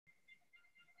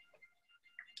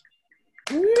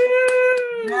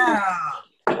Yeah.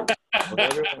 Hello,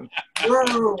 everyone.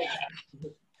 Whoa.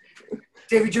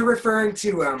 David, you're referring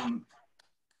to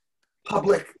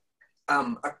public,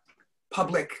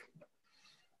 public.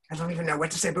 I don't even know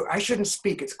what to say, but I shouldn't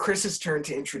speak. It's Chris's turn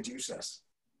to introduce us.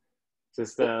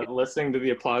 Just listening to the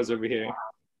applause over here.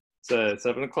 It's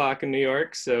 7 o'clock in New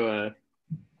York, so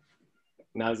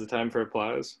now's the time for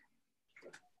applause.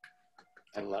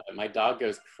 I love it. My dog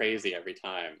goes crazy every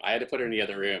time. I had to put her in the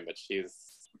other room, but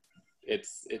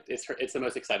it's the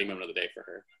most exciting moment of the day for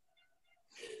her.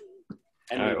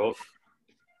 And All right,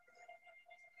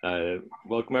 well,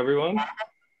 welcome everyone.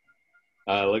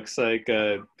 Looks like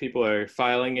people are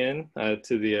filing in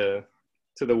to the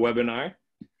webinar.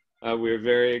 We're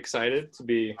very excited to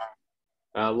be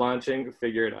launching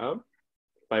Figure It Out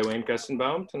by Wayne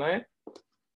Koestenbaum tonight.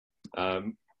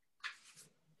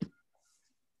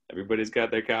 Everybody's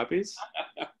got their copies.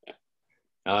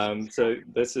 So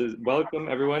welcome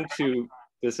everyone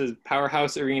this is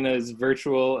Powerhouse Arena's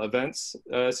virtual events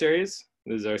series.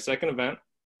 This is our second event.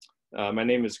 My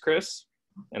name is Chris,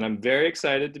 and I'm very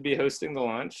excited to be hosting the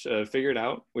launch of Figure It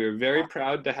Out. We're very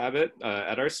proud to have it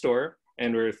at our store,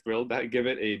 and we're thrilled to give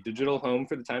it a digital home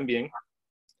for the time being.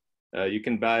 You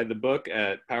can buy the book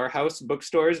at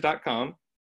powerhousebookstores.com.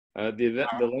 The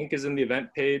link is in the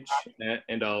event page,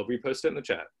 and I'll repost it in the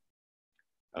chat.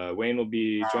 Wayne will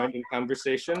be joined in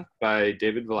conversation by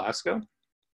David Velasco,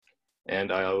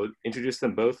 and I'll introduce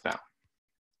them both now.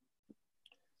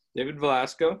 David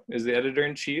Velasco is the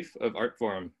editor-in-chief of Art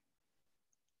Forum.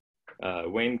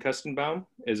 Wayne Koestenbaum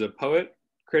is a poet,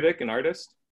 critic, and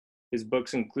artist. His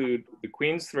books include The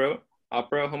Queen's Throat,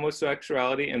 Opera,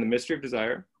 Homosexuality, and the Mystery of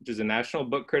Desire, which is a National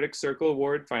Book Critics Circle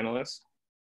Award finalist,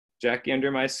 Jackie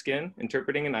Under My Skin,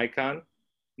 Interpreting an Icon,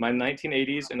 My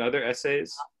 1980s and Other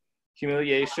Essays,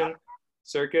 Humiliation,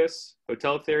 Circus,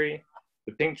 Hotel Theory,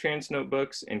 The Pink Trance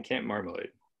Notebooks, and Camp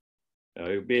Marmalade.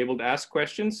 You'll be able to ask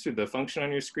questions through the function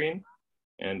on your screen,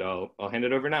 and I'll hand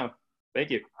it over now. Thank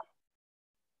you.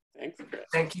 thanks, Chris.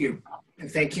 Thank you. And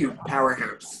thank you,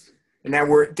 Powerhouse. And now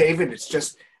David, it's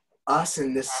just us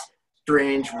in this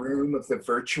strange room of the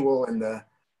virtual and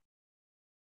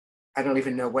I don't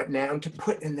even know what noun to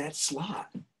put in that slot.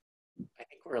 I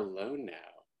think we're alone now.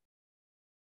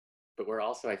 But we're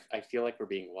also, I feel like we're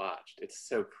being watched. It's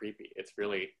so creepy. It's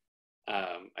really,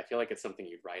 I feel like it's something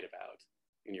you write about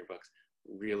in your books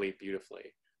really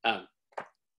beautifully. I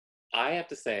have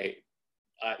to say,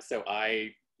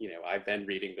 I've been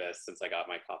reading this since I got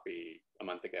my copy a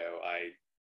month ago. I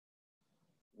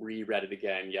reread it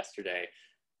again yesterday.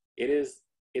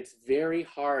 It's very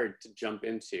hard to jump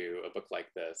into a book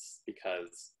like this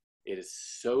because it is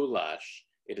so lush.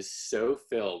 It is so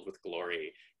filled with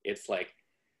glory. It's like,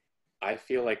 I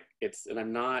feel like and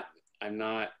I'm not, I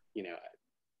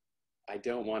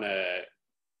don't want to,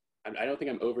 I don't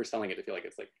think I'm overselling it to feel like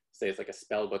it's like, say it's like a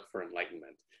spell book for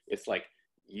enlightenment. It's like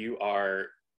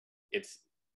it's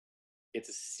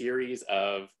a series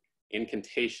of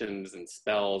incantations and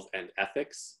spells and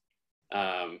ethics,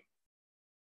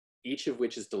 each of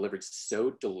which is delivered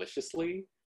so deliciously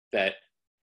that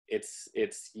it's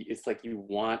like you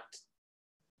want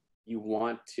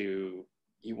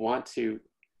to,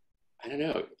 I don't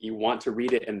know, you want to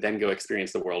read it and then go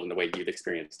experience the world in the way you've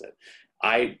experienced it.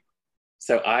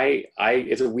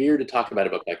 It's weird to talk about a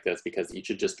book like this because you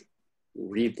should just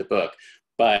read the book,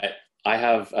 but I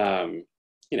have,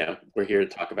 we're here to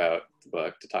talk about the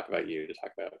book, to talk about you, to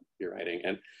talk about your writing.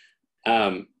 And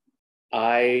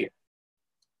I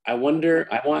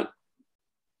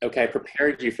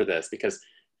prepared you for this because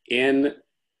in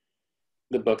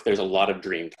the book, there's a lot of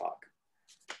dream talk.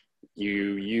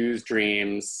 You use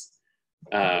dreams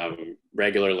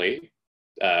regularly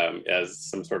as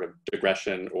some sort of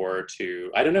digression or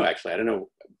I don't know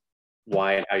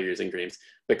why and how you're using dreams,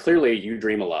 but clearly you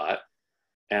dream a lot.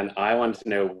 And I wanted to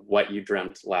know what you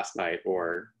dreamt last night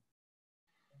what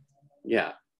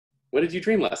did you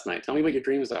dream last night? Tell me what your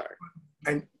dreams are.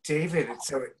 And David,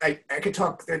 so I could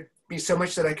talk, there'd be so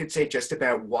much that I could say just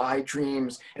about why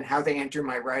dreams and how they enter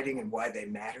my writing and why they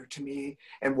matter to me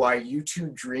and why you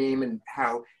two dream and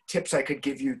how tips I could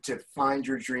give you to find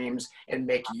your dreams and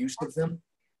make use of them.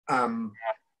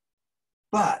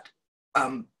 But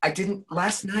I didn't,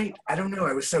 last night, I don't know,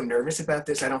 I was so nervous about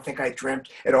this. I don't think I dreamt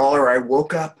at all, or I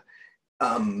woke up.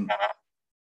 I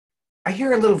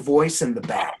hear a little voice in the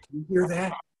back. Do you hear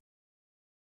that?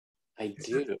 I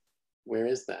do. Where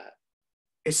is that?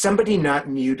 Is somebody not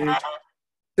muted?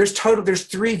 There's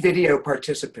 3 video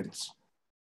participants.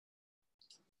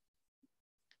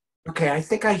 Okay, I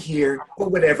think I hear, well,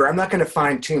 whatever. I'm not going to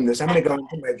fine tune this. I'm going to go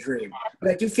into my dream. But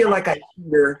I do feel like I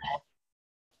hear,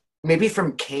 maybe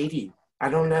from Katie, I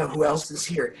don't know who else is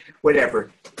here.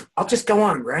 Whatever. I'll just go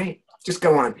on, right? Just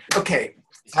go on. Okay.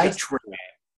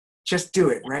 Just do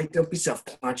it, right? Don't be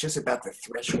self-conscious about the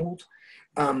threshold.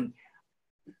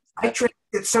 I dreamt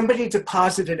that somebody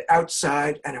deposited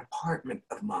outside an apartment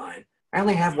of mine. I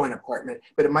only have one apartment,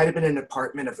 but it might have been an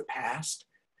apartment of the past.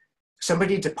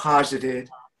 Somebody deposited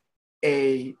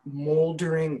a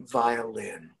moldering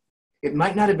violin. It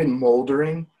might not have been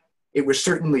moldering. It was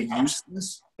certainly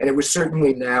useless, and it was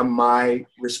certainly now my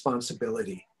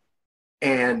responsibility.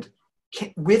 And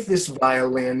with this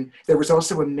violin, there was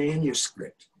also a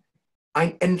manuscript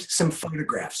and some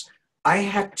photographs. I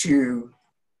had to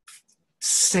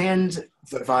send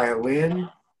the violin,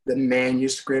 the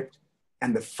manuscript,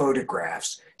 and the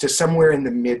photographs to somewhere in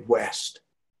the Midwest.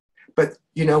 But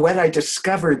you know what? I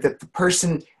discovered that the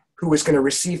person who was going to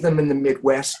receive them in the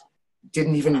Midwest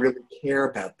didn't even really care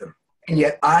about them. And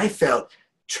yet I felt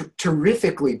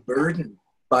terrifically burdened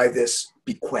by this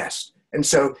bequest. And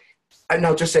so, and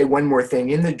I'll just say one more thing.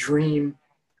 In the dream,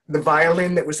 the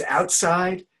violin that was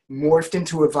outside morphed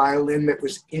into a violin that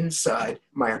was inside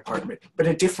my apartment, but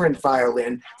a different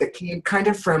violin that came kind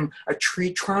of from a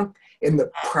tree trunk in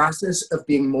the process of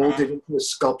being molded into a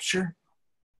sculpture,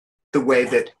 the way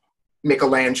that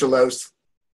Michelangelo's,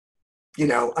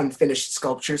 unfinished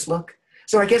sculptures look.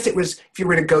 So I guess it was, if you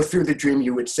were to go through the dream,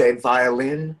 you would say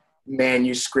violin,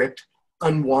 manuscript,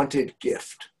 unwanted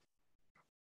gift.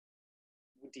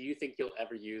 Do you think you'll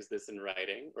ever use this in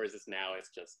writing, or is this now it's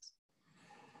just?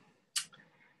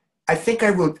 I think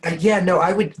I will.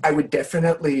 I would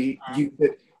definitely use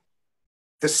it.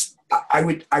 I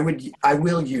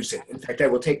will use it. In fact, I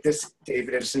will take this,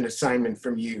 David, as an assignment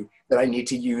from you that I need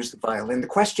to use the violin. The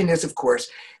question is, of course,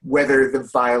 whether the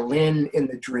violin in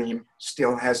the dream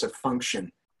still has a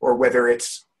function, or whether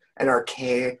it's an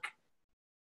archaic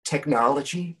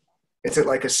technology. Is it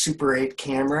like a Super 8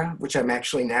 camera, which I'm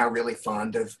actually now really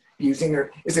fond of using,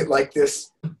 or is it like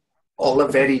this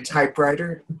Olivetti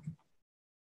typewriter?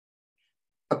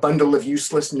 A bundle of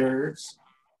useless nerves?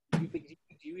 Do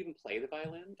you even play the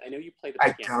violin? I know you play the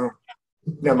piano. I don't.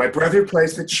 No, my brother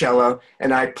plays the cello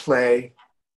and I play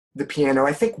the piano.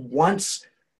 I think once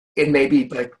in maybe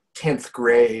like 10th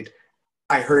grade,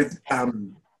 I heard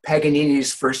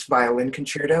Paganini's first violin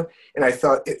concerto, and I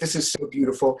thought, this is so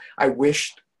beautiful. I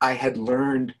wished I had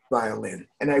learned violin,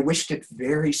 and I wished it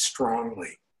very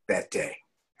strongly that day.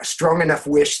 A strong enough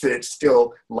wish that it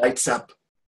still lights up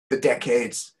the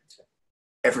decades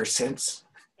ever since.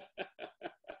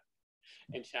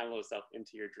 And channel yourself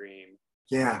into your dream.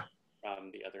 Yeah.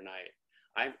 From the other night.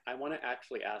 I want to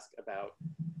actually ask about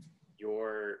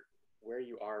where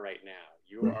you are right now.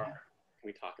 You are, can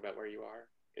we talk about where you are?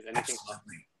 Is anything?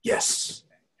 Absolutely. Yes.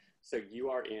 So you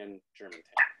are in Germantown,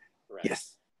 correct?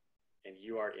 Yes. And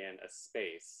you are in a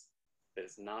space that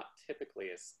is not typically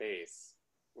a space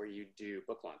where you do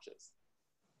book launches.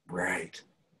 Right.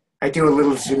 I do a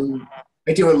little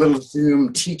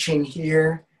Zoom teaching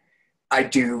here.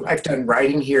 I've done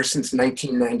writing here since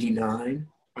 1999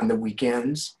 on the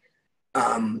weekends.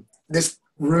 This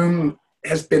room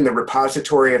has been the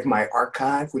repository of my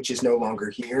archive, which is no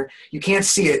longer here. You can't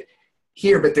see it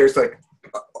here, but there's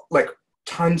like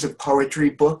tons of poetry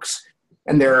books,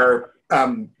 and there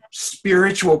are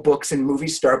spiritual books and movie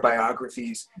star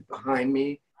biographies behind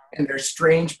me, and there's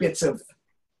strange bits of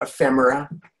ephemera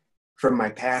from my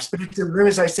past. But it's a room,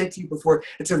 as I said to you before,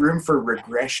 it's a room for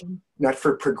regression, not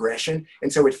for progression.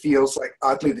 And so it feels like,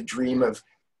 oddly, the dream of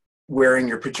wearing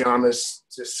your pajamas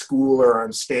to school or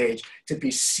on stage, to be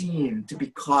seen, to be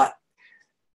caught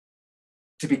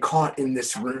in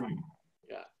this room.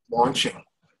 Yeah. Launching.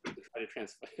 Try to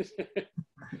translate.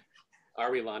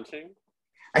 Are we launching?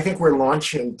 I think we're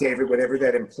launching, David, whatever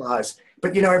that implies.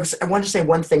 But I want to say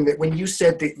one thing, that when you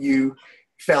said that you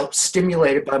felt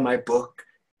stimulated by my book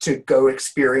to go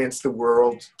experience the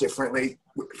world differently,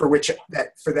 for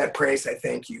that praise, I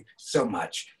thank you so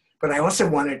much. But I also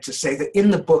wanted to say that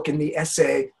in the book, in the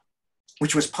essay,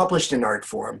 which was published in art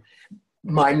form,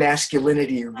 My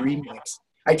Masculinity Remix,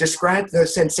 I described the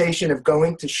sensation of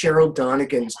going to Cheryl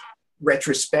Donegan's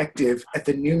retrospective at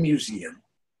the New Museum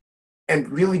and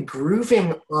really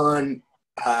grooving on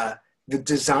the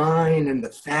design and the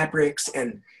fabrics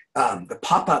and the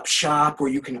pop-up shop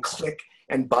where you can click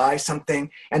and buy something,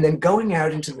 and then going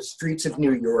out into the streets of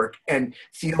New York and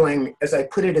feeling, as I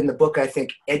put it in the book, I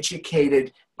think,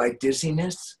 educated by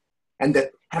dizziness, and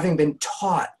that having been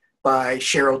taught by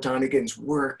Cheryl Donegan's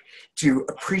work to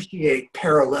appreciate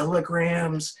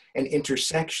parallelograms and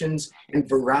intersections and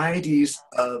varieties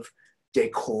of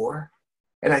decor.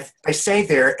 And I say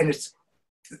there,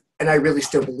 and I really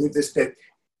still believe this, that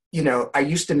you know, I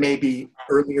used to maybe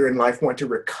earlier in life want to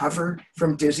recover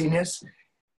from dizziness,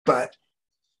 but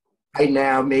I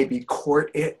now maybe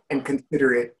court it and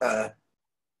consider it a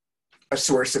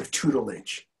source of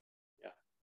tutelage. Yeah.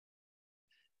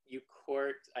 You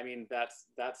court, I mean, that's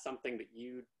something that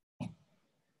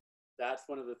that's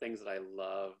one of the things that I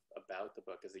love about the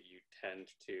book is that you tend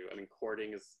to, I mean,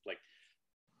 courting is like,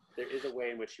 there is a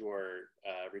way in which you're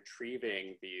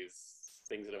retrieving these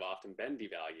things that have often been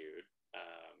devalued,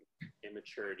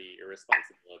 immaturity,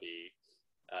 irresponsibility,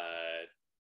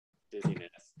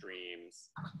 dizziness, dreams,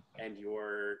 and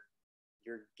you're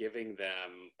giving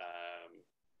them,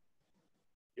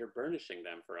 you're burnishing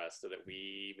them for us so that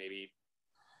we maybe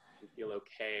feel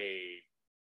okay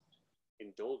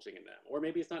indulging in them, or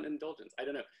maybe it's not an indulgence. I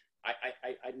don't know.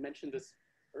 I mentioned this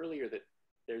earlier, that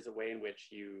there's a way in which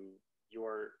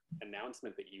your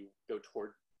announcement that you go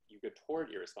toward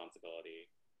irresponsibility,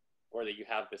 or that you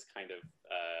have this kind of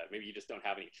maybe you just don't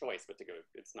have any choice but to go.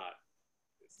 It's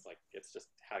just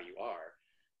how you are,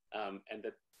 and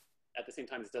that at the same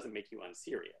time this doesn't make you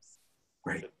unserious.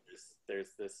 Right. So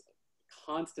there's this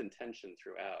constant tension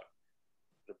throughout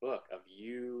the book of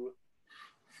you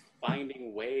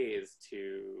finding ways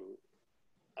to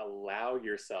allow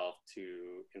yourself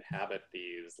to inhabit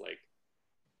these like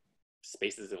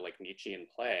spaces of like Nietzschean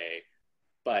play,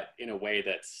 but in a way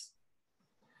that's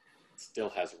still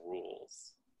has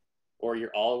rules. Or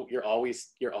you're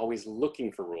always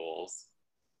looking for rules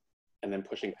and then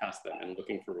pushing past them, and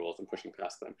looking for rules and pushing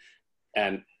past them.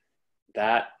 And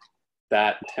that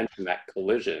tension, that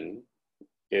collision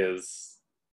is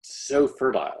so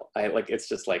fertile. It's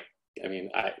just like, I mean,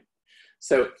 I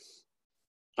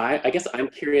guess I'm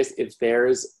curious if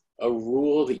there's a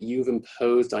rule that you've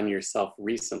imposed on yourself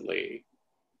recently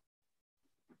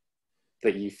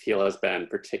that you feel has been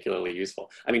particularly useful.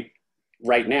 I mean,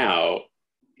 right now,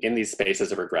 in these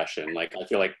spaces of regression, like I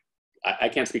feel like, I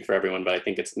can't speak for everyone, but I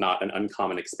think it's not an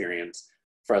uncommon experience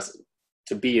for us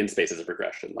to be in spaces of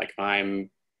regression. Like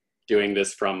I'm doing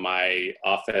this from my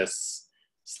office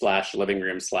 / living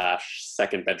room /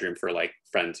 second bedroom for like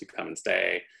friends who come and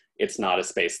stay. It's not a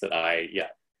space that I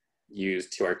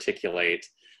use to articulate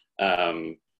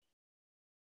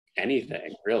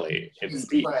anything really. It's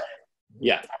speech.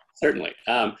 Yeah, certainly.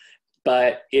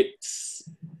 But it's,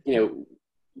 you know,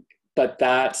 but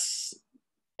that's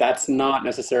not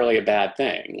necessarily a bad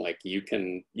thing. Like you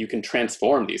can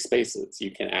transform these spaces.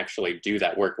 You can actually do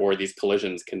that work, or these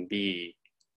collisions can be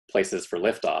places for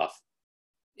liftoff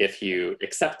if you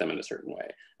accept them in a certain way.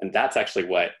 And that's actually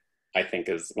what I think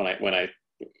is when I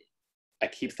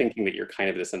keep thinking that you're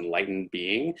kind of this enlightened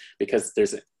being, because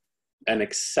there's an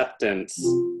acceptance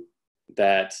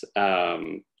that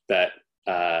that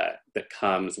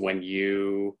comes when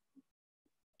you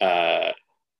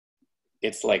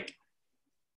it's like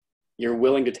you're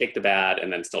willing to take the bad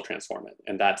and then still transform it.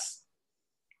 And that's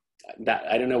that.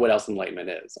 I don't know what else enlightenment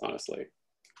is, honestly.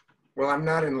 Well, I'm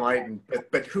not enlightened,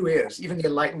 but who is? Even the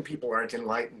enlightened people aren't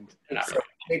enlightened. So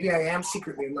maybe I am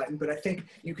secretly enlightened, but I think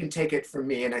you can take it from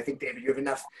me. And I think, David, you have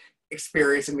enough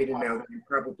experience in me to know that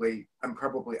I'm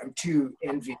too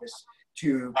envious,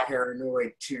 too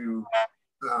paranoid, too,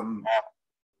 I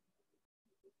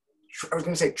was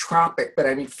going to say tropic, but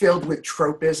I mean filled with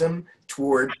tropism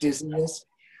toward dizziness.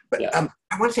 But I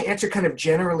wanted to answer kind of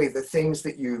generally the things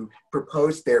that you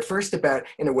proposed there. First about,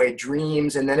 in a way,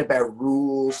 dreams, and then about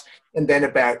rules, and then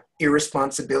about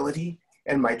irresponsibility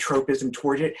and my tropism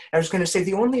toward it. I was going to say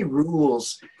the only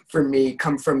rules for me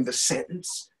come from the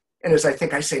sentence. And as I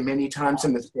think I say many times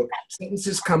in this book,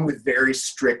 sentences come with very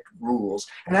strict rules.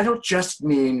 And I don't just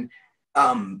mean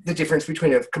the difference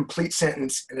between a complete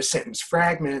sentence and a sentence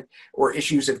fragment, or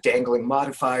issues of dangling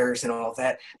modifiers and all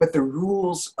that, but the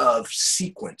rules of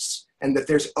sequence, and that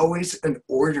there's always an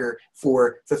order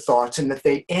for the thoughts, and that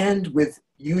they end with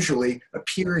usually a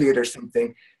period or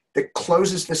something that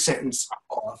closes the sentence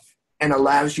off and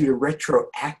allows you to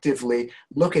retroactively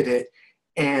look at it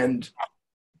and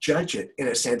judge it in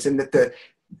a sense. And that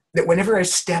whenever I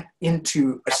step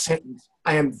into a sentence,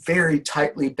 I am very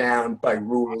tightly bound by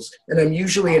rules, and I'm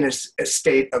usually in a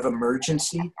state of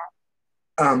emergency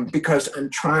because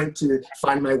I'm trying to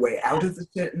find my way out of the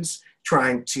sentence,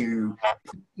 trying to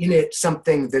put in it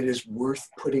something that is worth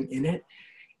putting in it.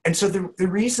 And so the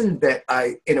reason that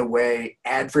I, in a way,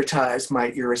 advertise my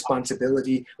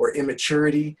irresponsibility or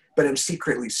immaturity, but I'm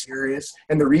secretly serious,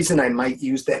 and the reason I might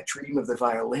use that dream of the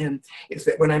violin, is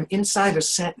that when I'm inside a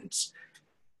sentence,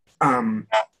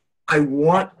 I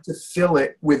want to fill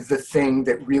it with the thing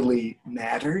that really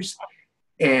matters.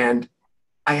 And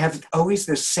I have always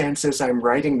this sense as I'm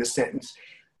writing the sentence,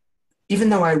 even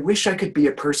though I wish I could be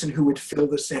a person who would fill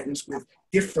the sentence with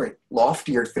different,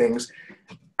 loftier things,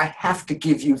 I have to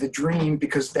give you the dream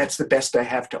because that's the best I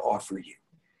have to offer you.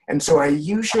 And so I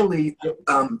usually,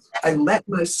 I let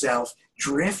myself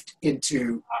drift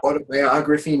into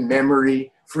autobiography,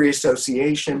 memory, free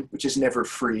association, which is never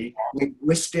free,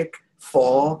 linguistic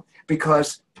fall,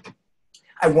 because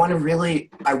I want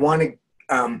to,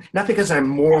 not because I'm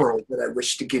moral that I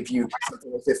wish to give you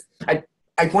something like this.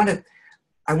 I want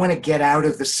to get out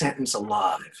of the sentence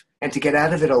alive. And to get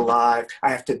out of it alive,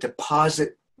 I have to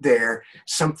deposit there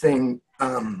something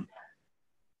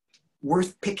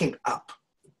worth picking up.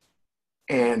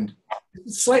 And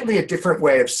slightly a different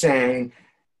way of saying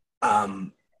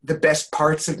the best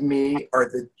parts of me are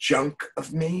the junk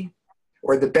of me,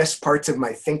 or the best parts of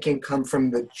my thinking come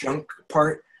from the junk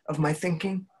part of my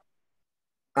thinking.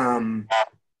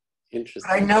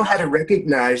 Interesting. I know how to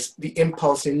recognize the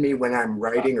impulse in me when I'm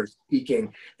writing or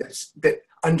speaking that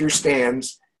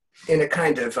understands in a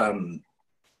kind of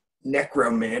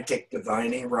necromantic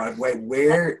divining rod way,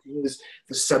 where is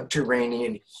the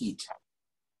subterranean heat?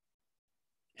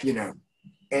 You know,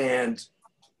 and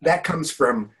that comes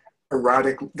from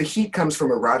the heat comes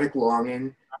from erotic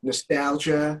longing,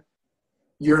 nostalgia,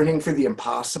 yearning for the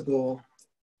impossible,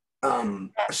 a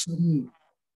sudden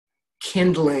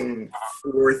kindling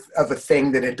forth of a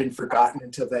thing that had been forgotten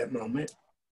until that moment.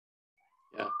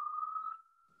 Yeah.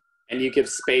 And you give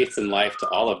space and life to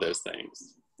all of those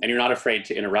things. And you're not afraid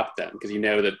to interrupt them because you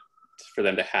know that for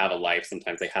them to have a life,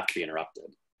 sometimes they have to be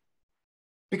interrupted.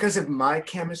 Because of my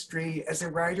chemistry as a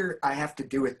writer, I have to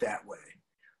do it that way.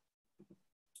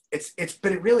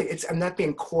 I'm not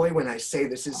being coy when I say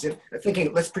this, as if I'm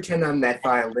thinking, let's pretend I'm that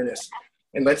violinist.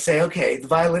 And let's say, okay, the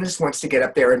violinist wants to get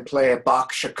up there and play a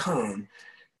Bach chaconne,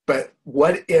 but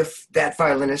what if that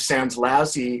violinist sounds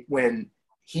lousy when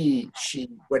he, she,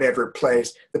 whatever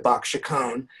plays the Bach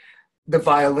chaconne? The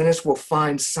violinist will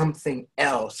find something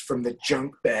else from the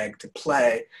junk bag to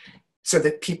play so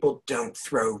that people don't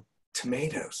throw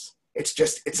tomatoes.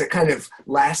 It's a kind of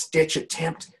last ditch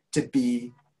attempt to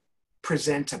be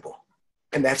presentable.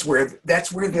 And that's where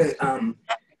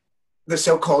the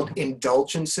so-called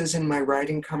indulgences in my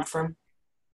writing come from.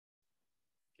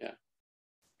 Yeah.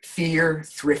 Fear,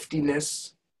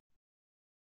 thriftiness.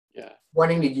 Yeah.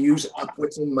 Wanting to use up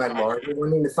what's in my larder,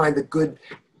 wanting to find the good,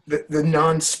 the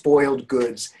non-spoiled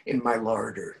goods in my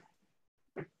larder.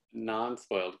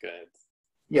 Non-spoiled goods.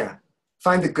 Yeah.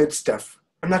 Find the good stuff.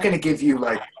 I'm not going to give you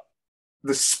like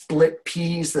the split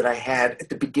peas that I had at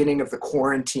the beginning of the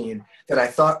quarantine that I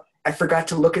thought I forgot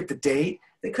to look at the date.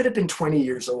 They could have been 20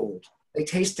 years old. They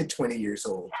tasted 20 years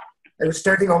old. I was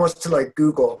starting almost to like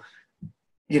Google,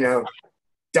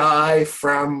 dye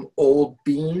from old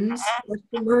beans.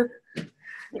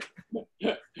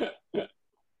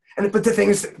 But the thing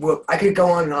is, well, I could go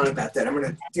on and on about that.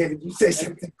 David, you say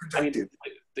something productive.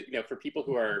 For people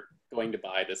who are going to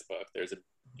buy this book, there's an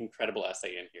incredible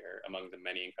essay in here among the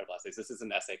many incredible essays. This is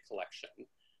an essay collection.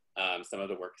 Some of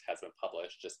the work has been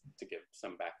published, just to give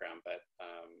some background, but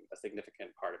a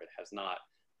significant part of it has not.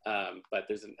 But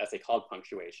there's an essay called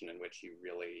Punctuation, in which you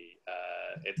really,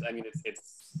 it's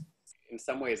in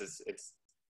some ways it's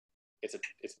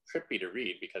trippy to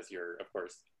read, because you're of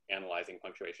course analyzing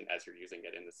punctuation as you're using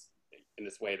it in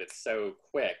this way that's so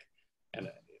quick, and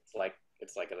it's like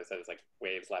as I said, it's like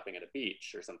waves lapping at a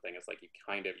beach or something. It's like you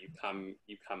come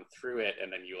through it,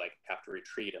 and then you like have to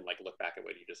retreat and like look back at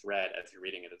what you just read as you're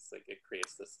reading it. It's like it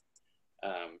creates this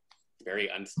very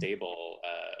unstable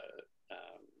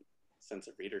sense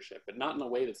of readership, but not in a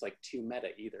way that's like too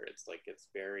meta either. It's like it's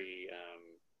very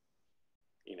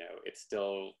it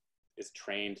still is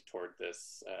trained toward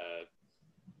this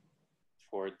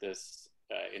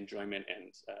enjoyment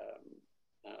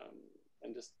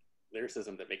and just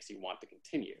lyricism that makes you want to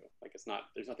continue. Like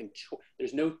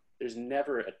there's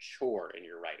never a chore in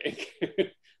your writing.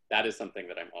 That is something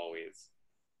that I'm always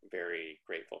very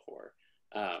grateful for.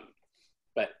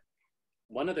 But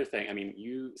one other thing,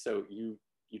 you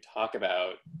talk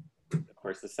about, of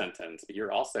course, the sentence, but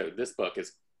you're also, this book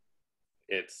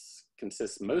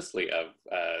consists mostly of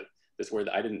this word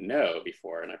that I didn't know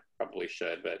before, and I probably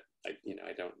should, but I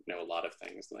don't know a lot of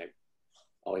things, and I'm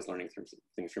always learning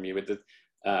things from you. But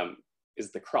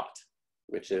is the crot,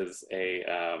 which is it's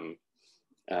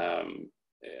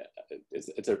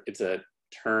a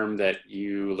term that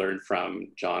you learned from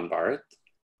John Barth,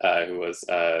 who was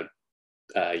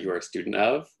you were a student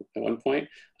of at one point.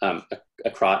 A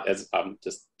crot, as I'll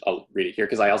read it here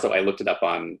because I looked it up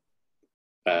on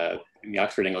in the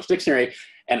Oxford English Dictionary,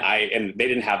 and they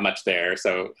didn't have much there,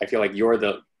 so I feel like you're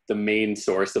the main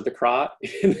source of the crot.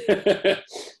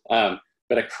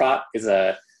 But a crot is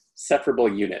a separable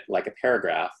unit, like a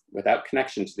paragraph, without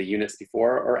connection to the units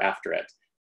before or after it.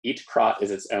 Each crot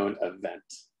is its own event.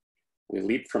 We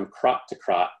leap from crot to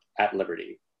crot at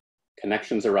liberty.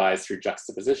 Connections arise through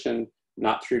juxtaposition,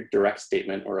 not through direct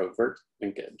statement or overt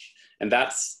linkage. And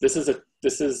it's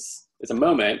a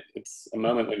moment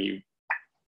when you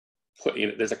put,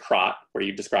 there's a crot where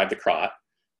you describe the crot,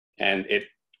 and it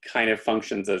kind of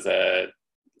functions as a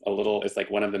little, it's like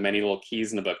one of the many little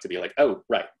keys in the book to be like, oh,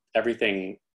 right,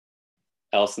 everything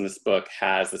else in this book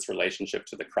has this relationship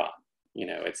to the crot.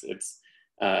 It's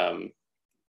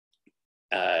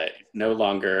no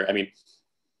longer, I mean,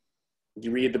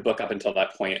 you read the book up until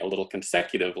that point a little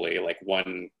consecutively, like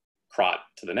one crot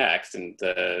to the next, and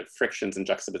the frictions and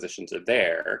juxtapositions are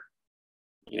there,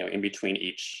 in between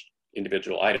each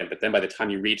individual item. But then by the time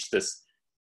you reach this,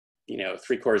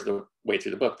 3/4 of the way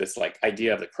through the book, this like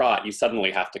idea of the crot, you suddenly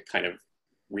have to kind of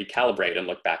recalibrate and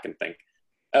look back and think,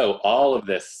 oh, all of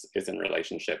this is in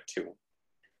relationship to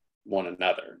one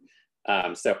another.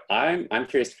 So I'm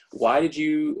curious, why did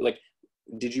you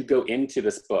go into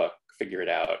this book, figure it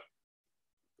out,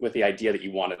 with the idea that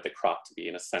you wanted the crot to be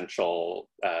an essential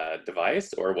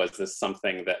device, or was this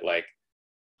something that like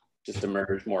just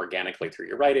emerged more organically through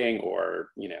your writing, or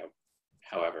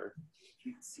however?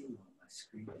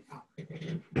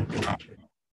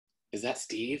 Is that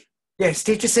Steve? Yeah,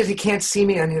 Steve just said he can't see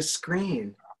me on his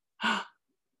screen. I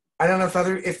don't know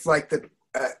if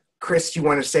Chris, you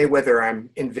want to say whether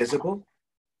I'm invisible?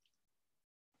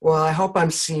 Well, I hope I'm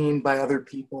seen by other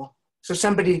people. So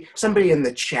somebody in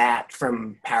the chat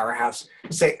from Powerhouse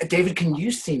say, David, can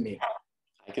you see me?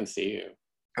 I can see you.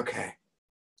 Okay.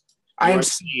 I am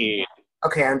seen.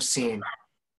 Okay, I'm seen.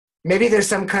 Maybe there's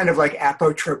some kind of like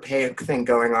apotropaic thing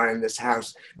going on in this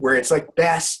house where it's like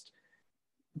best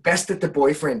that the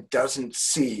boyfriend doesn't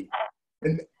see.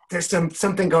 And there's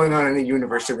something going on in the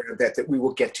universe around that we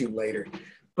will get to later.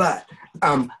 But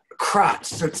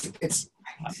crops, so it's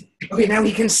okay, now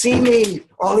he can see me.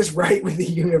 All is right with the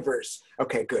universe.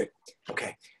 Okay, good.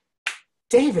 Okay.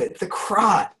 David, the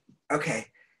crot. Okay.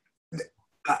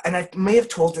 And I may have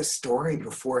told this story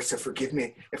before, so forgive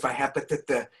me if I have, but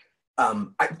that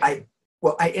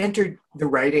I entered the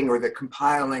writing or the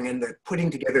compiling and the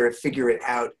putting together and figure it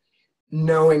out,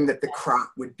 knowing that the crot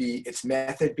would be its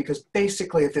method, because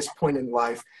basically at this point in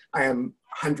life, I am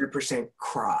 100%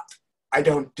 crot. I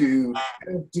don't do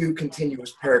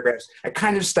continuous paragraphs. I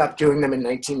kind of stopped doing them in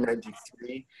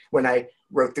 1993 when I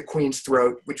wrote The Queen's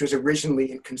Throat, which was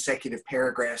originally in consecutive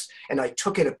paragraphs, and I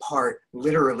took it apart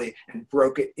literally and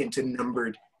broke it into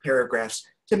numbered paragraphs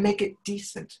to make it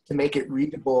decent, to make it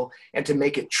readable, and to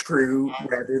make it true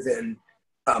rather than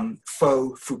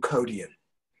faux Foucauldian.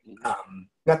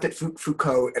 Not that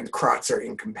Foucault and crots are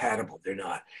incompatible, they're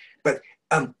not. But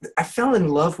I fell in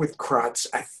love with crots.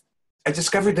 I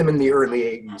discovered them in the early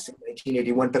 80s, in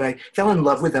 1981, but I fell in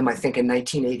love with them, I think, in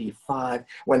 1985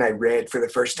 when I read for the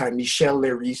first time Michel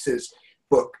Léris's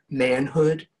book,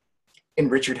 Manhood, in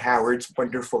Richard Howard's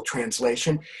wonderful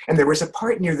translation. And there was a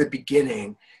part near the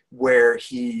beginning where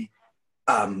he's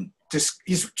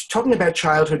talking about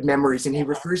childhood memories, and he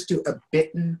refers to a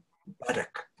bitten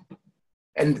buttock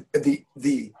and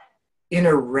the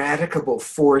ineradicable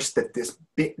force that this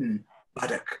bitten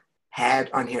buttock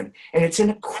had on him. And it's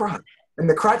in a crot. And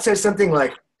the crot says something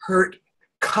like hurt,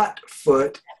 cut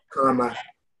foot, comma,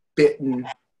 bitten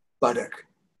buttock.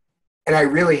 And I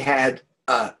really had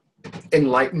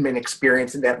enlightenment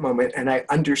experience in that moment. And I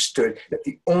understood that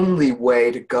the only way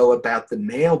to go about the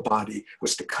male body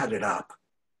was to cut it up.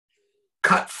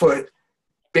 Cut foot,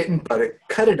 bitten buttock,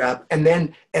 cut it up, and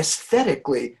then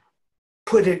aesthetically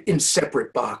put it in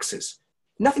separate boxes.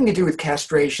 Nothing to do with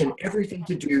castration, everything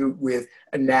to do with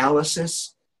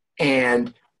analysis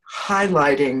and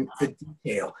highlighting the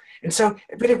detail. And so,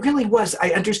 but it really was,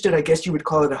 I understood, I guess you would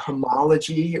call it a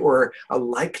homology or a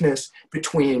likeness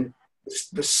between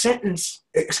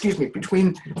the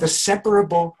between the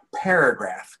separable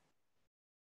paragraph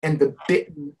and the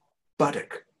bitten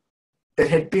buttock that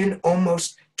had been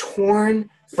almost torn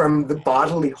from the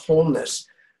bodily wholeness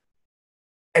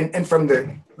and from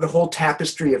the whole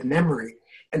tapestry of memory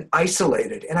and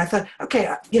isolated. And I thought, okay,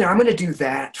 I'm going to do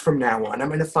that from now on. I'm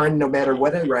going to find, no matter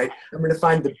what I write, I'm going to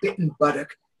find the bitten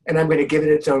buttock and I'm going to give it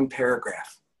its own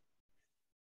paragraph.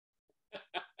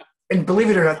 And believe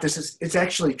it or not, it's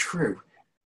actually true.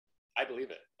 I believe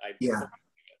it. Yeah.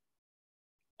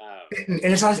 And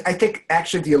it's, I think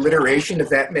actually the alliteration of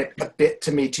that meant a bit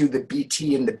to me too, the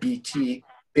BT and the BT,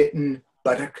 bitten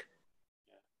buttock.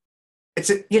 It's,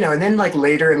 and then like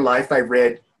later in life I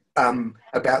read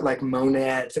about like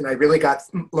monads, and I really got,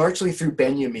 largely through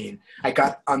Benjamin, I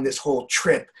got on this whole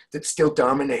trip that still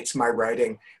dominates my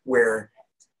writing, where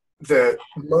the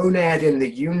monad in the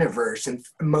universe and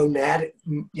monad,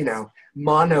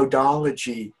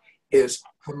 monodology is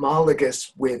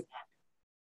homologous with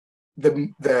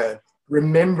the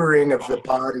remembering of the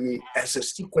body as a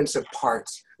sequence of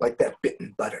parts, like that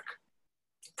bitten buttock.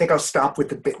 I think I'll stop with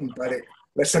the bitten buttock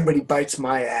unless somebody bites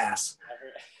my ass.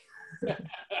 Well,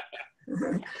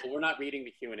 we're not reading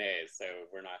the Q&As, so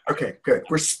we're not. Okay, good.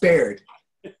 We're spared.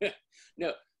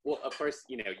 No, well, of course,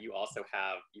 you also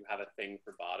have a thing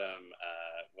for bottom.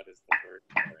 What is the word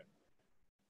for it?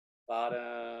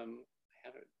 Bottom. I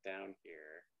have it down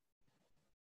here.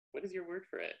 What is your word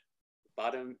for it?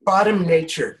 Bottom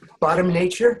Nature. Bottom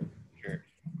nature? Sure.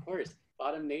 Of course.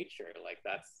 Bottom nature. Like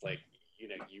that's like, you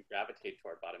gravitate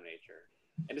toward bottom nature.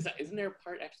 And isn't there a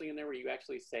part actually in there where you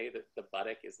actually say that the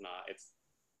buttock is not, it's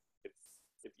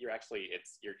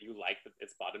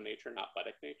bottom nature, not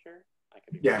buttock nature?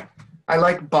 Yeah. I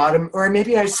like bottom, or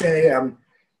maybe I say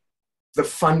the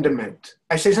fundament.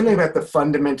 I say something about the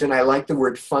fundament, and I like the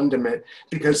word fundament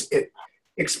because it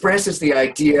expresses the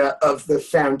idea of the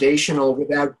foundational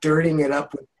without dirtying it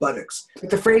up with buttocks. But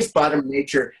the phrase bottom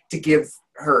nature, to give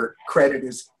her credit,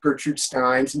 is Gertrude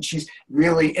Stein's, and she's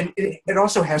really, and it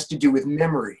also has to do with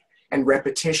memory and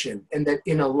repetition, and that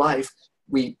in a life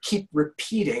we keep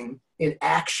repeating in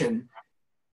action.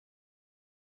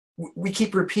 We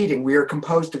keep repeating, we are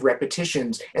composed of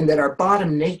repetitions, and that our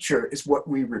bottom nature is what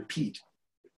we repeat.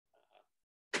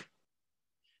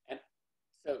 And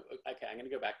so, okay, I'm going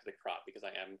to go back to the crop because I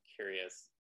am curious.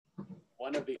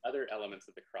 One of the other elements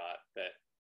of the crop that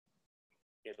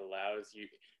it allows you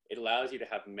to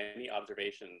have many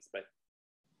observations, but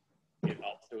it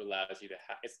also allows you to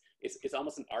have, it's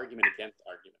almost an argument against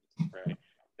argument, right?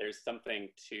 There's something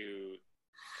to,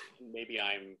 maybe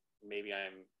I'm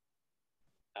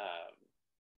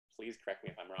please correct me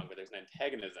if I'm wrong, but there's an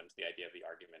antagonism to the idea of the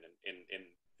argument in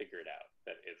Figure It Out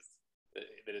that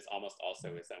is almost also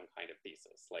its own kind of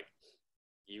thesis. Like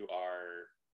you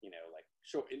are, like,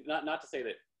 sure, not to say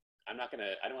that I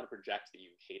don't want to project that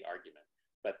you hate argument,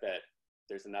 but that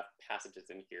there's enough passages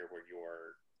in here where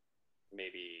you're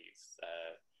maybe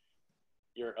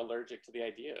you're allergic to the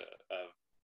idea of,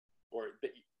 or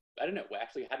that I don't know. Well,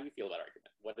 actually, how do you feel about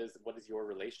argument? What is your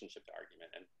relationship to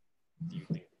argument? And do you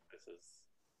think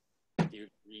do you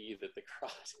agree that the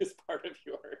cross is part of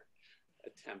your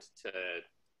attempt to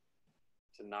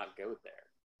not go there?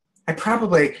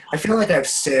 I feel like I've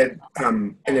said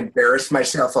and embarrassed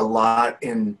myself a lot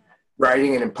in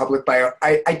writing and in public bio.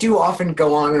 I do often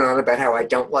go on and on about how I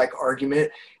don't like argument.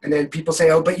 And then people say,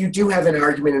 oh, but you do have an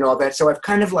argument and all that. So I've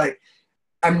kind of like,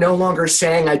 I'm no longer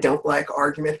saying I don't like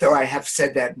argument, though I have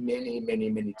said that many, many,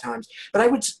 many times.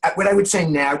 But what I would say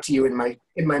now to you in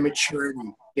my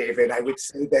maturity, David, I would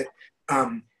say that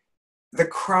the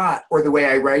crot, or the way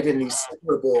I write in these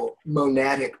separable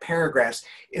monadic paragraphs,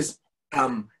 is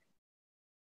a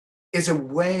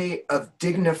way of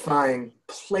dignifying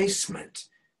placement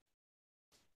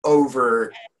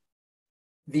over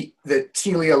the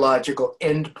teleological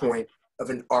endpoint of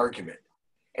an argument.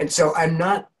 And so I'm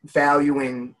not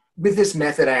valuing, with this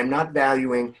method, I am not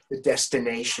valuing the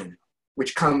destination,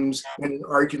 which comes when an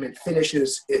argument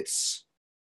finishes its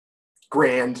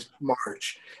grand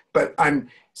march. But I'm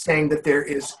saying that there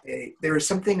is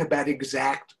something about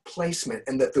exact placement,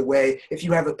 and that the way, if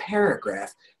you have a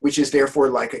paragraph, which is therefore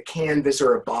like a canvas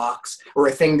or a box or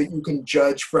a thing that you can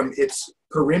judge from its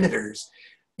perimeters,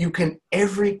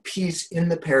 every piece in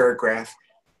the paragraph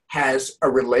has a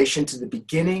relation to the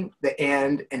beginning, the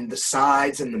end, and the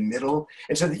sides and the middle.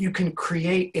 And so that you can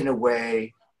create, in a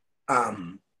way,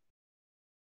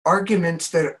 arguments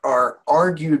that are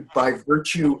argued by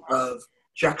virtue of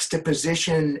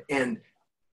juxtaposition and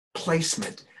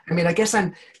placement. I mean, I guess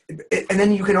and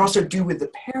then you can also do with the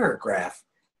paragraph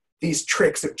these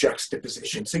tricks of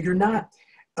juxtaposition. So you're not,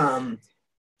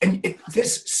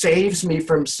 this saves me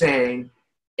from saying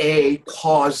A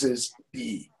causes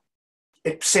B.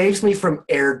 It saves me from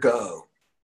ergo.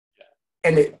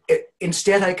 And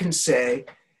instead I can say,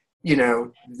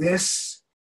 this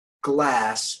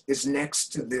glass is next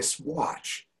to this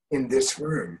watch in this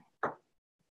room.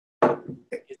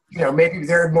 Maybe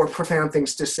there are more profound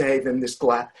things to say than this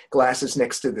glass is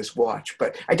next to this watch.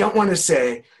 But I don't want to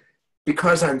say,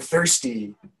 because I'm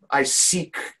thirsty, I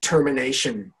seek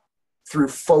termination through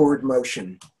forward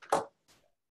motion.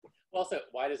 Well, so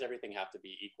why does everything have to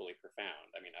be equally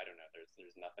profound? I mean, I don't know.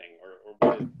 There's nothing, or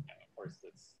what is, of course,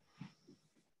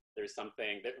 there's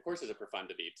something. Of course, there's a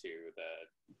profundity to the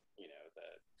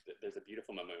there's a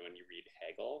beautiful moment when you read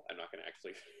Hegel. I'm not going to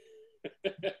actually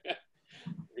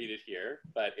read it here,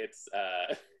 but it's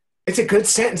a good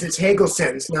sentence. It's Hegel's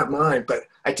sentence, not mine, but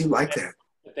I do like that.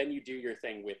 But then you do your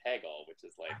thing with Hegel, which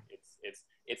is like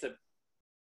it's a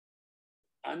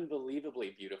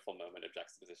unbelievably beautiful moment of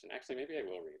juxtaposition. Actually, maybe I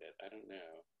will read it. I don't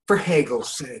know. For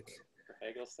Hegel's sake. For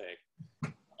Hegel's sake.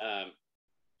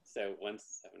 So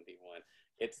 171.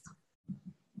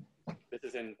 This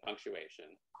is in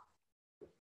punctuation.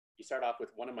 You start off with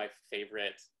one of my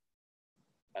favorite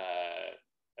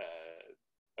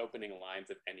opening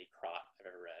lines of any crot I've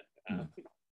ever read.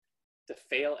 To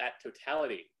fail at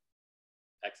totality!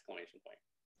 Exclamation point.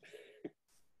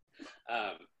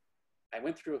 I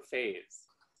went through a phase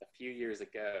a few years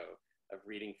ago of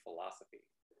reading philosophy.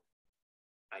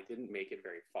 I didn't make it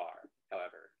very far,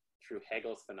 however, through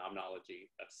Hegel's phenomenology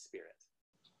of spirit.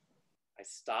 I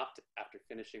stopped after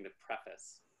finishing the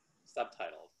preface,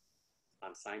 subtitled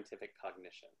On Scientific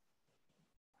Cognition.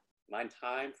 My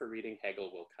time for reading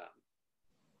Hegel will come.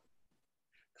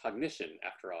 Cognition,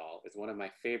 after all, is one of my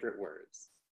favorite words,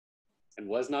 and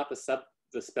was not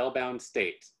the spellbound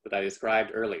state that I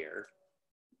described earlier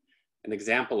an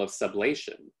example of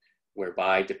sublation,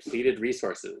 whereby depleted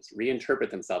resources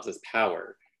reinterpret themselves as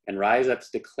power and rise up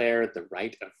to declare the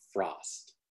right of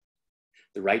frost,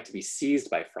 the right to be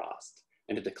seized by frost,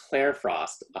 and to declare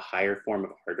frost a higher form of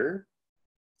ardor?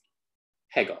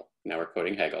 Hegel, now we're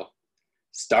quoting Hegel,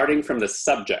 starting from the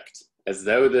subject, as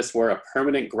though this were a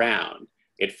permanent ground,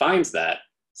 it finds that,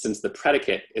 since the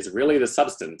predicate is really the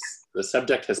substance, the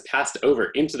subject has passed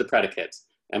over into the predicate,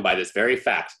 and by this very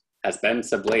fact has been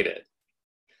sublated.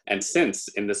 And since,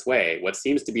 in this way, what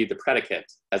seems to be the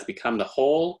predicate has become the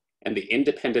whole and the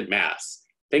independent mass,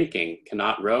 thinking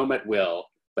cannot roam at will,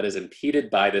 but is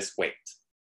impeded by this weight.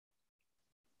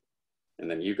 And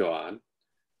then you go on.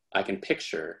 I can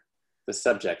picture the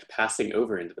subject passing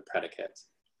over into the predicate.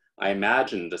 I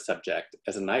imagine the subject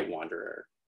as a night wanderer,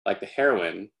 like the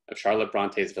heroine of Charlotte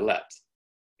Bronte's Villette,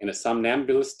 in a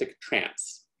somnambulistic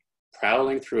trance,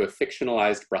 prowling through a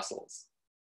fictionalized Brussels.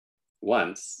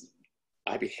 Once,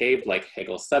 I behaved like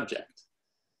Hegel's subject.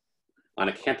 On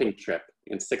a camping trip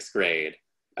in 6th grade,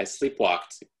 I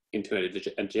sleepwalked into an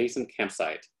adjacent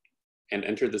campsite and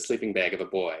entered the sleeping bag of a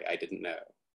boy I didn't know.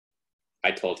 I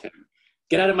told him,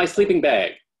 "Get out of my sleeping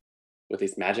bag!" With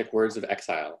these magic words of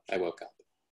exile, I woke up.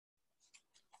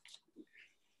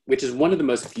 Which is one of the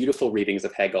most beautiful readings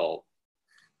of Hegel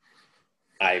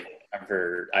I've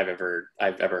ever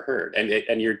heard.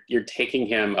 And you're taking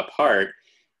him apart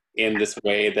in this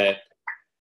way that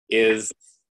is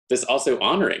this also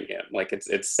honoring him. Like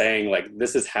it's saying like,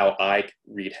 this is how I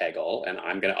read Hegel, and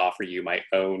I'm going to offer you my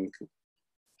own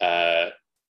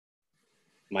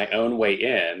way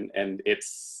in, and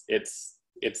it's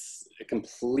a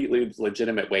completely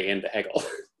legitimate way into Hegel.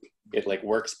 It like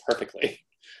works perfectly.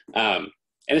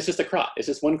 And it's just a crot. It's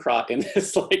just one crot in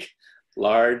this like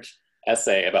large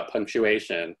essay about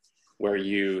punctuation where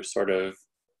you sort of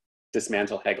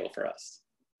dismantle Hegel for us.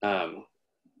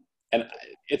 And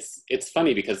it's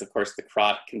funny because of course the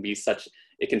crot can be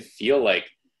it can feel like,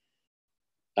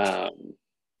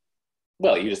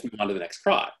 well, you just move on to the next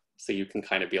crot. So you can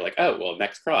kind of be like, oh, well,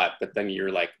 next crot. But then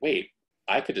you're like, wait,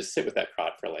 I could just sit with that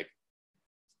crot for like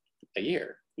a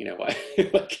year, you know why?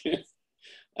 Like,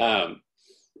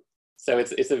 so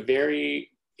it's a really,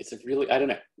 I don't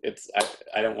know.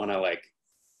 I don't want to like,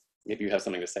 maybe you have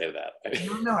something to say to that.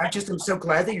 No, I'm so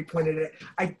glad that you pointed it.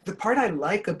 The part I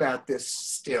like about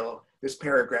this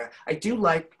paragraph, I do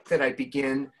like that I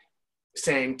begin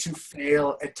saying to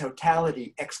fail at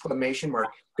totality, !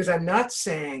 Because I'm not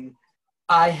saying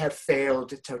I have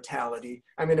failed at totality.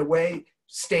 I'm in a way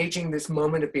staging this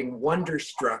moment of being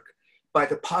wonderstruck by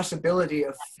the possibility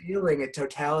of feeling at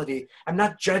totality. I'm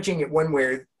not judging it one way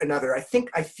or another. I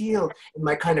feel in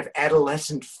my kind of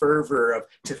adolescent fervor of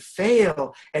to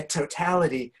fail at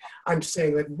totality, I'm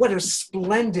saying like, what a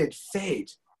splendid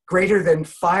fate, greater than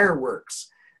fireworks,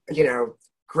 you know,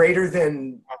 greater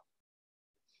than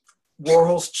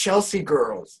Warhol's Chelsea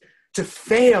Girls, to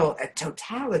fail at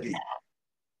totality.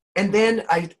 And then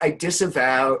I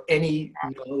disavow any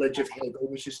knowledge of Hegel,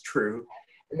 which is true.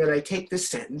 And then I take this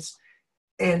sentence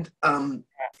and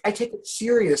I take it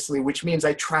seriously, which means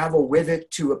I travel with it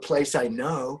to a place I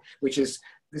know, which is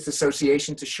this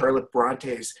association to Charlotte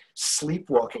Bronte's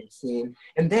sleepwalking scene.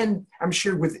 And then I'm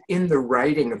sure within the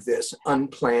writing of this,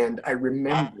 unplanned, I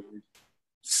remembered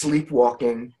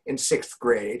sleepwalking in 6th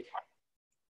grade.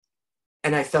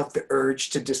 And I felt the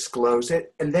urge to disclose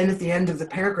it. And then at the end of the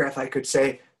paragraph, I could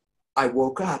say, I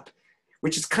woke up,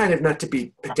 which is kind of not to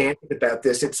be pedantic about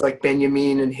this. It's like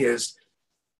Benjamin and his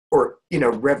or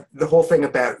the whole thing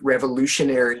about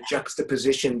revolutionary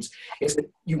juxtapositions is that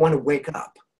you want to wake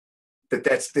up.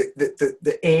 That's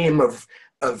the aim of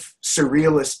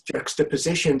surrealist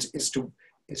juxtapositions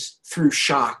is through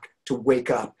shock to wake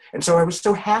up. And so I was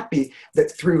so happy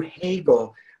that through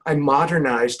Hegel, I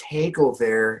modernized Hegel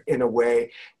there in a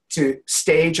way to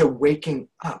stage a waking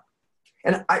up.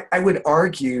 And I would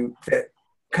argue that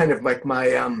kind of like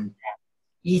my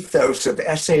ethos of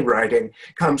essay writing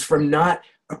comes from not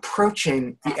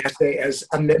approaching the essay as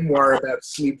a memoir about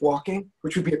sleepwalking,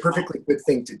 which would be a perfectly good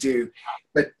thing to do,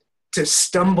 but to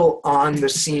stumble on the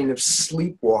scene of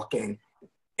sleepwalking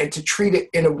and to treat it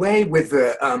in a way with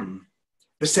the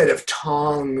set of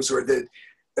tongs or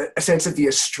a sense of the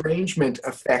estrangement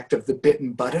effect of the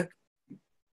bitten buttock.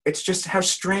 It's just how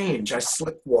strange I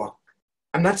sleepwalk.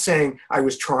 I'm not saying I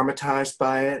was traumatized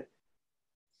by it.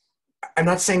 I'm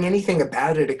not saying anything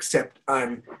about it except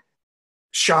I'm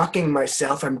shocking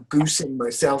myself, I'm goosing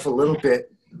myself a little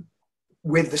bit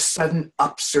with the sudden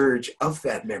upsurge of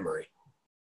that memory.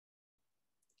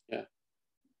 Yeah.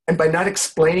 And by not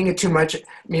explaining it too much, it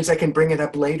means I can bring it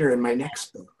up later in my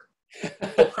next book.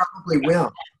 I probably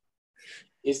will.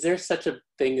 Is there such a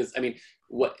thing as,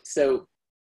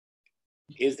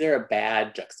 is there a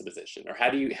bad juxtaposition, or how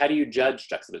do you judge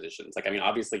juxtapositions? Like, I mean,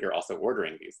 obviously you're also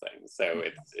ordering these things, so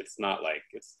it's not like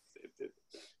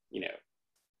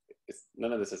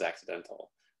none of this is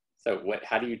accidental. So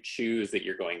how do you choose that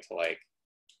you're going to like?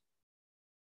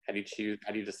 How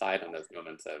do you decide on those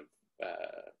moments of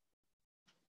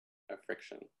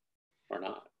friction or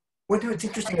not? Well, no, it's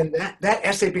interesting in that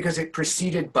essay because it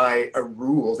preceded by a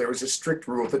rule. There was a strict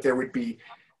rule that there would be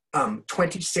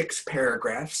 26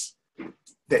 paragraphs,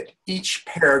 that each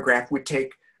paragraph would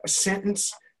take a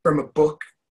sentence from a book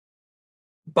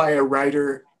by a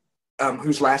writer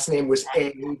whose last name was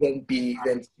A, then B,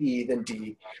 then C, then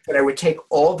D. That I would take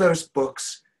all those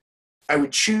books, I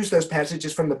would choose those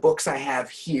passages from the books I have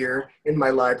here in my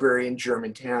library in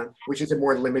Germantown, which is a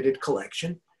more limited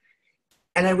collection.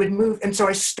 And I would move, and so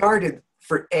I started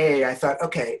for A, I thought,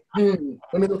 okay, let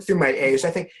me look through my A's.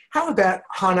 I think, how about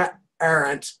Hannah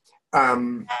Arendt,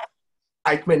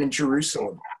 Eichmann in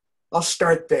Jerusalem? I'll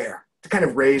start there to kind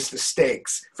of raise the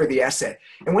stakes for the essay.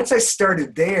 And once I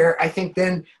started there, I think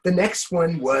then the next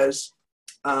one was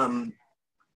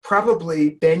probably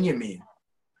Benjamin.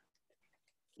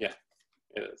 Yeah,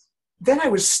 it is. Then I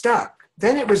was stuck.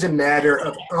 Then it was a matter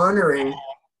of honoring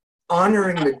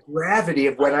the gravity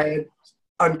of what I had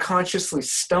unconsciously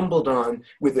stumbled on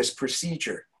with this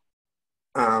procedure.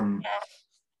 So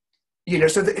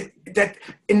that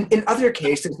in other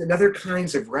cases, in other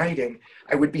kinds of writing,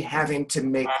 I would be having to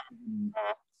make,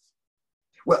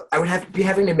 be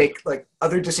having to make like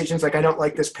other decisions, like I don't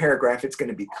like this paragraph, it's going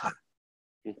to be cut.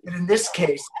 But in this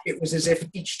case, it was as if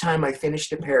each time I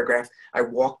finished a paragraph, I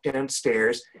walked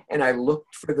downstairs and I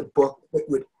looked for the book that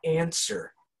would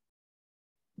answer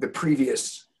the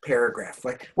previous paragraph.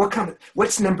 Like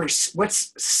what's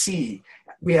C?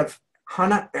 We have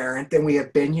Hannah Arendt, then we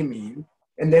have Benjamin,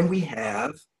 and then we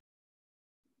have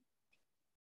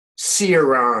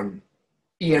Cioran,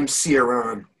 E.M.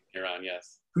 Cioran. Cioran,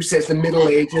 yes. Who says the Middle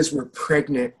Ages were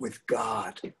pregnant with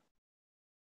God.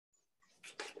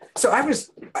 So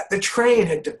the train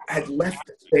had left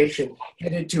the station,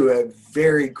 headed to a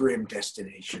very grim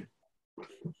destination.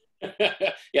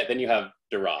 Yeah, then you have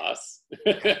DeRoss.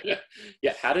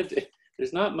 Yeah,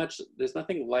 there's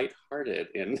nothing lighthearted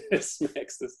in this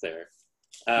mix, is there?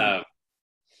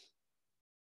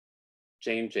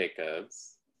 Jane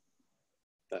Jacobs,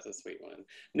 that's a sweet one.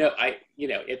 No,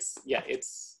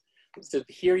 so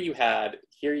here you had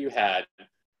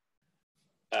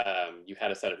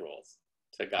a set of rules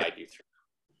to guide you through.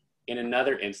 In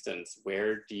another instance,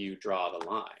 where do you draw the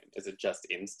line? Is it just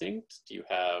instinct? Do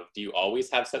you always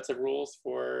have sets of rules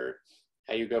for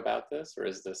how you go about this, or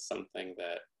is this something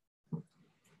that?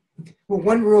 Well,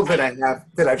 one rule that I have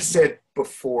that I've said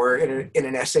before in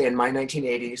an essay in my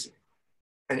 1980s,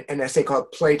 an essay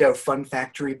called Plato Fun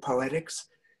Factory Poetics,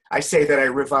 I say that I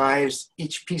revise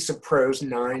each piece of prose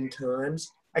 9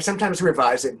 times. I sometimes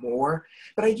revise it more,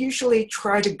 but I usually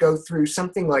try to go through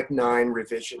something like 9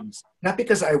 revisions, not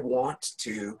because I want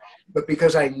to, but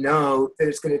because I know that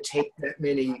it's going to take that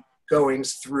many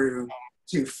goings through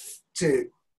to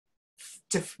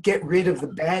get rid of the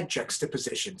bad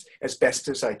juxtapositions as best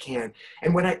as I can.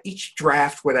 And each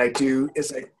draft, what I do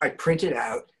is I print it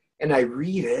out and I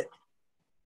read it.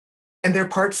 And there are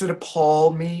parts that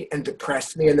appall me and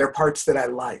depress me, and there are parts that I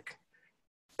like.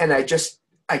 And I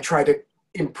try to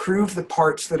improve the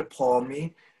parts that appall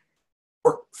me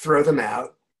or throw them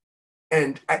out.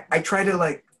 And I try to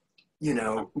you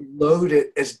know, load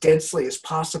it as densely as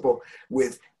possible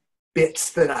with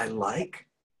bits that I like.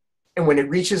 And when it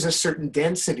reaches a certain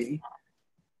density,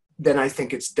 then I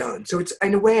think it's done. So it's,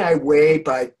 in a way, I weigh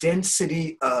by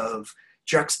density of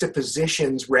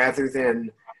juxtapositions rather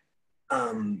than,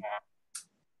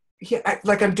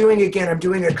 like I'm doing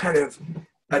a kind of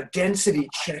a density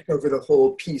check over the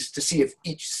whole piece to see if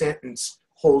each sentence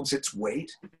holds its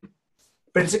weight.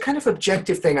 But it's a kind of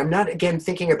objective thing. I'm not, again,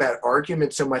 thinking about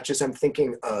argument so much as I'm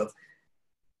thinking of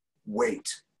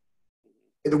weight.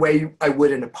 The way I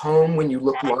would in a poem when you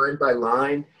look line by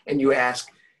line and you ask,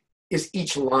 is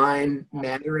each line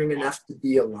mattering enough to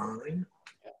be a line?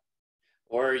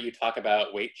 Or you talk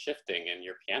about weight shifting in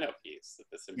your piano piece,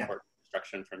 this important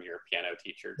instruction from your piano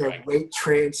teacher. Weight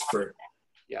transfer.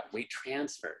 Yeah, weight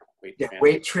transfer.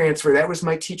 Weight transfer. That was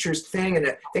my teacher's thing. And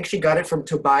I think she got it from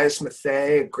Tobias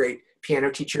Mathey, a great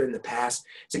piano teacher in the past.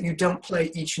 So you don't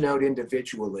play each note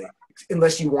individually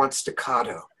unless you want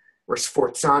staccato or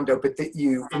sforzando, but that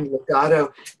you, in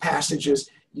legato passages,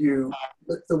 you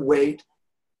lift the weight,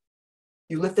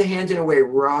 you lift the hand in a way,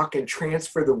 rock, and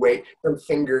transfer the weight from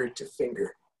finger to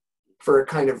finger for a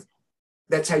kind of,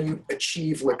 that's how you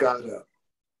achieve legato.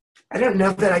 I don't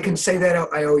know that I can say that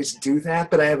I always do that,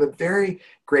 but I have a very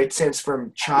great sense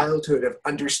from childhood of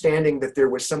understanding that there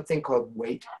was something called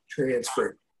weight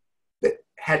transfer that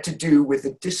had to do with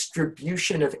the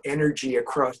distribution of energy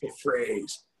across the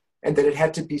phrase, and that it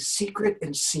had to be secret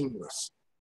and seamless.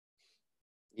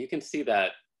 You can see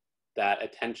that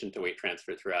attention to weight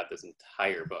transfer throughout this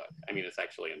entire book. I mean, it's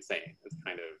actually insane. It's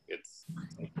kind of,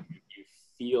 you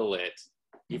feel it.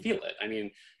 You feel it. I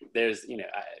mean, there's, you know,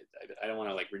 I don't want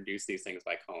to like reduce these things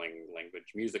by calling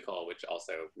language musical, which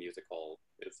also musical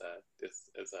is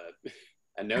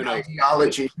a no-no.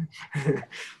 Ideology.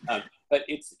 But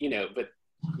it's,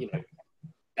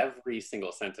 every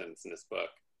single sentence in this book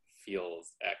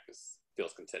feels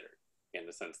considered, in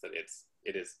the sense that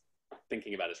it is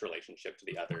thinking about its relationship to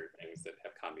the other things that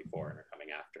have come before and are coming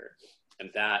after. And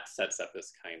that sets up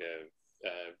this kind of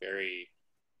very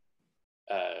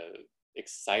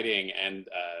exciting, and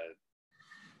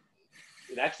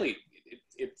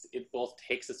it both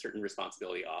takes a certain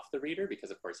responsibility off the reader,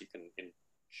 because of course you can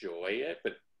enjoy it,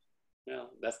 but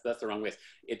that's the wrong way.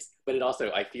 But it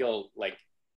also, I feel like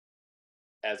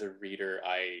as a reader,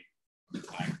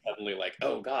 I'm suddenly like,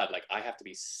 oh God, like I have to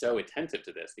be so attentive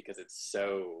to this because it's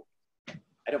so,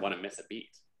 I don't want to miss a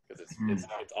beat, because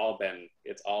it's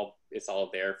all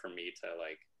there for me to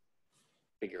like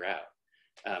figure out.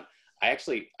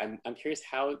 I'm curious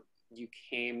how you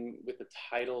came with the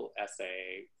title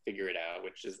essay, Figure It Out,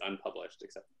 which is unpublished,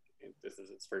 except this is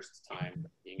its first time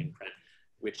being in print,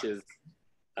 which is,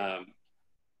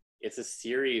 it's a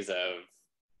series of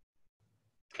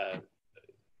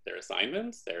their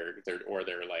assignments, they're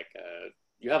like,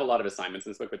 you have a lot of assignments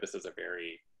in this book, but this is a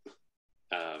very,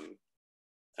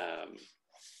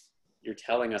 you're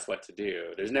telling us what to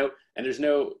do. There's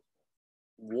no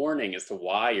warning as to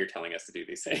why you're telling us to do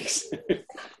these things.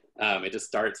 It just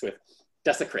starts with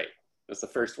desecrate. That's the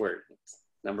first word.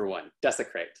 Number one,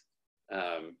 desecrate.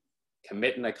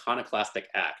 Commit an iconoclastic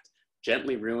act.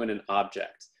 Gently ruin an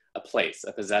object, a place,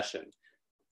 a possession.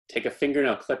 Take a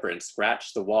fingernail clipper and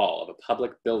scratch the wall of a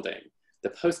public building. The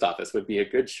post office would be a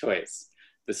good choice.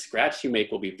 The scratch you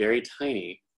make will be very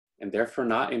tiny and therefore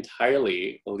not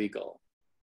entirely illegal.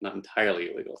 Not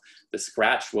entirely illegal. The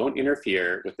scratch won't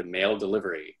interfere with the mail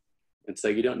delivery, and so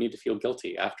you don't need to feel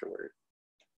guilty afterward.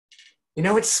 You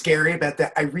know what's scary about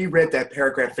that? I reread that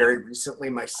paragraph very recently,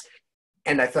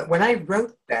 and I thought, when I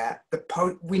wrote that,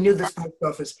 we knew this post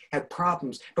office had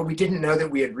problems, but we didn't know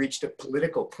that we had reached a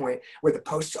political point where the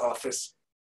post office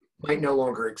might no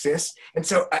longer exist. And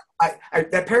so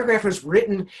that paragraph was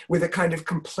written with a kind of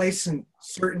complacent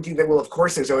certainty that, well, of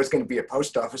course, there's always going to be a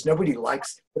post office. Nobody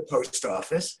likes the post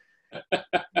office.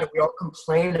 We all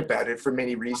complain about it for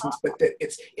many reasons, but that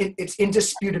its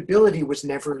indisputability was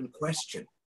never in question.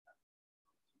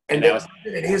 And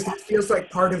it feels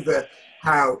like part of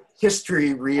how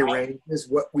history rearranges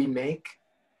what we make.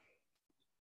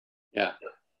 Yeah.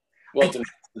 Well,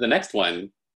 the next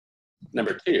one,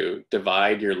 number 2,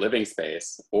 divide your living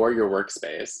space or your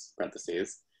workspace,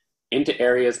 parentheses, into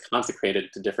areas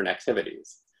consecrated to different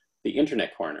activities. The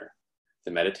internet corner,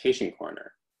 the meditation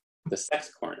corner, the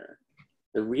sex corner,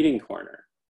 the reading corner,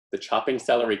 the chopping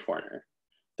celery corner,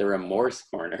 the remorse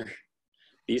corner.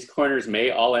 These corners may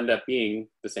all end up being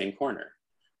the same corner,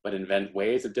 but invent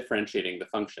ways of differentiating the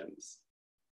functions.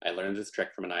 I learned this trick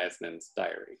from Anais Nin's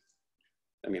diary.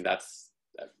 I mean,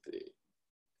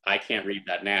 I can't read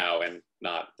that now and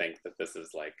not think that this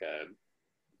is like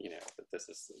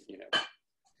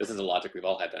that this is a logic we've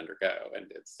all had to undergo,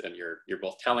 and you're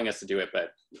both telling us to do it,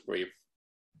 but we're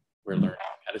learning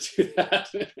how to do that.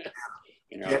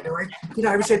 Yeah, no,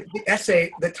 I would say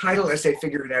the title essay,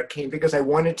 Figure It Out, came because I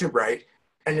wanted to write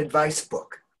an advice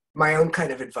book, my own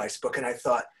kind of advice book. And I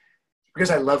thought,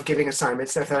 because I love giving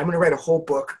assignments, I thought I'm going to write a whole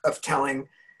book of telling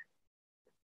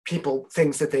people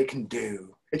things that they can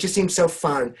do. It just seemed so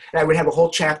fun. And I would have a whole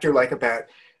chapter about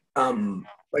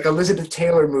like Elizabeth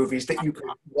Taylor movies that you could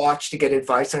watch to get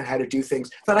advice on how to do things.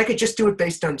 I thought I could just do it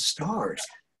based on stars.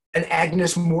 An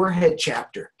Agnes Moorehead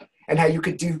chapter, and how you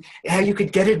could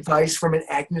get advice from an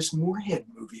Agnes Moorehead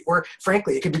movie. Or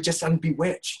frankly, it could be just on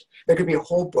Bewitched. There could be a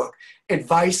whole book.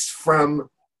 Advice from,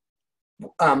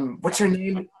 what's her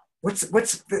name? What's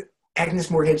the Agnes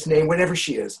Moorehead's name? Whatever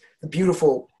she is, the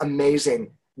beautiful,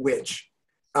 amazing witch.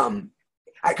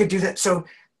 I could do that. So,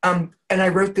 and I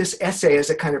wrote this essay as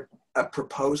a kind of a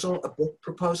book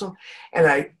proposal.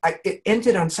 And it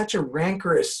ended on such a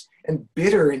rancorous and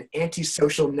bitter and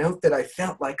antisocial note that I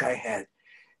felt like I had,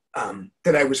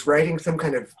 that I was writing some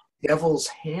kind of devil's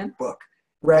handbook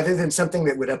rather than something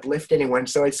that would uplift anyone.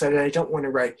 So I decided I don't want to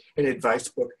write an advice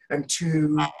book. I'm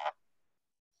too,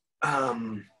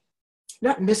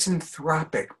 not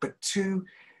misanthropic, but too,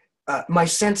 my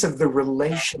sense of the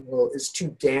relational is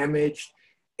too damaged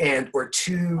or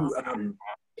too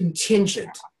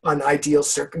contingent on ideal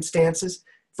circumstances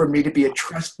for me to be a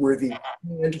trustworthy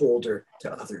handholder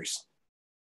to others.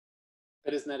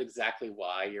 But isn't that exactly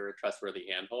why you're a trustworthy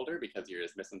handholder? Because you're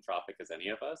as misanthropic as any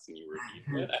of us, and you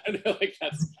review it. I don't know, like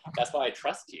that's why I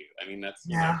trust you. I mean, that's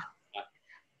yeah.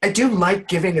 I do like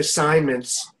giving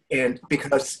assignments, and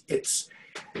because it's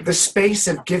the space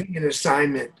of giving an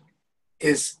assignment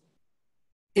is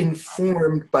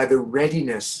informed by the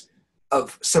readiness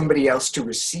of somebody else to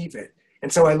receive it,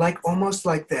 and so I like almost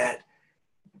like that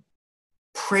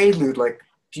prelude. Like,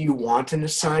 do you want an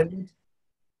assignment?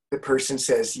 The person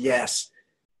says yes.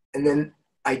 And then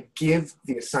I give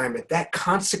the assignment, that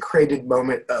consecrated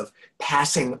moment of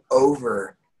passing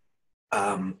over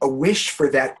a wish for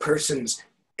that person's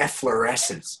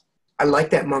efflorescence. I like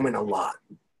that moment a lot.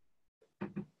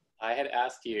 I had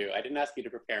asked you, I didn't ask you to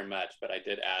prepare much, but I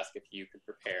did ask if you could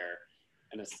prepare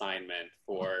an assignment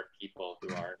for people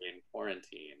who are in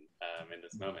quarantine in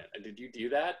this moment. Did you do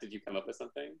that? Did you come up with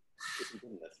something?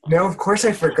 No, of course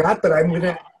I forgot, but I'm going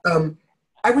to,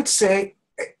 I would say,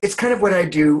 it's kind of what I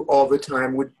do all the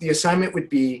time. The assignment would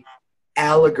be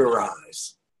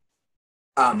allegorize.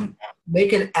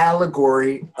 Make an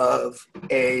allegory of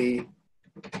an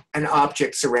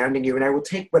object surrounding you. And I will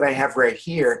take what I have right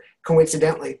here.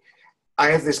 Coincidentally, I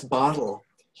have this bottle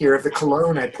here of the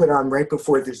cologne I put on right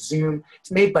before the Zoom. It's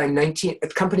made by a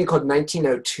company called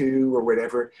 1902 or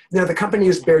whatever. No, the company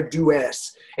is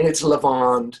Berdues, and it's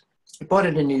Lavande. I bought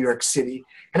it in New York City.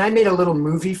 And I made a little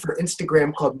movie for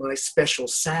Instagram called My Special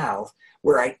Salve,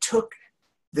 where I took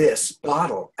this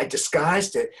bottle, I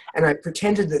disguised it, and I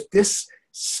pretended that this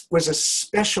was a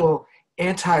special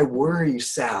anti-worry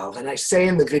salve. And I say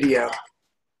in the video,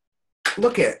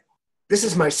 look this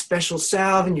is my special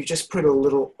salve, and you just put a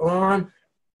little on.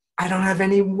 I don't have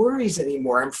any worries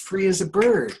anymore. I'm free as a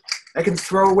bird. I can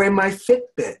throw away my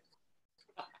Fitbit.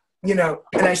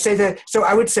 And I say that, so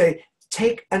I would say,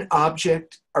 take an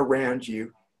object around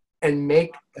you and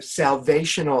make a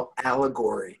salvational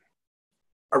allegory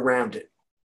around it.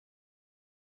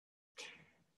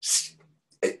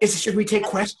 Should we take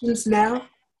questions now?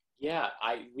 Yeah,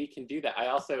 we can do that. I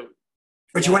also.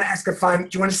 Or do you want to ask do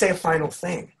you want to say a final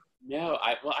thing? No,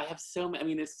 I have so many. I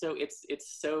mean, it's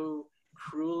so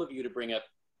cruel of you to bring up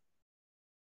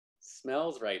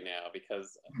smells right now,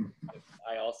 because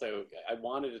I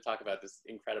wanted to talk about this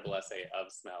incredible essay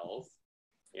of smells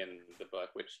in the book,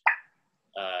 which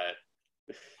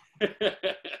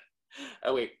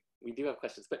oh wait, we do have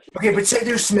questions, but okay, but say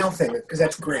there's smell thing, because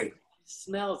that's great.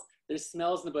 There's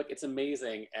smells in the book. It's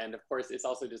amazing, and of course it's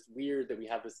also just weird that we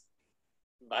have this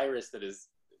virus that is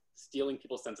stealing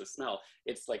people's sense of smell.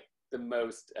 It's like the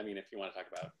most, I mean, if you want to talk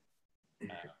about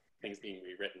things being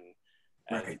rewritten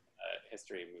as right.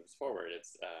 History moves forward,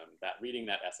 it's that reading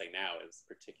that essay now is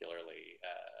particularly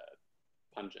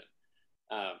pungent.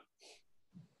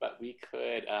 But we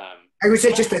could. I would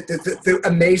say just that the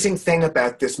amazing thing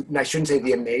about this, and I shouldn't say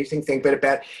the amazing thing, but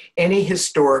about any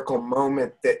historical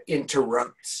moment that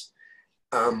interrupts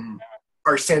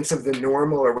our sense of the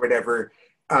normal or whatever,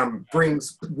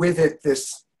 brings with it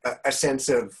this a sense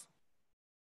of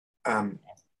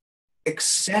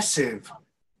excessive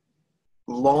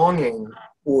longing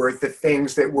for the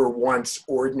things that were once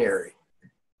ordinary.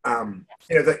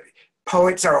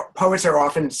 poets are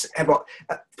often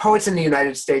poets in the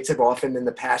United States have often in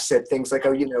the past said things like,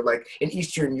 oh, you know, like in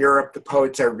Eastern Europe, the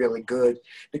poets are really good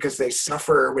because they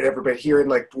suffer or whatever. But here in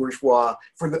like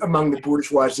among the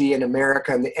bourgeoisie in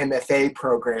America and the MFA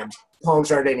programs,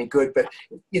 poems aren't any good. But,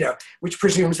 you know, which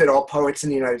presumes that all poets in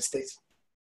the United States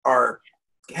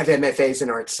have MFAs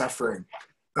and aren't suffering.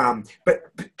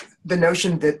 But the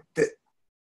notion that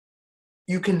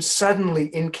you can suddenly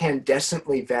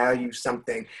incandescently value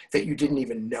something that you didn't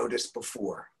even notice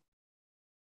before.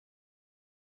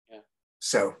 Yeah.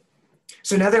 So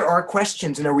now there are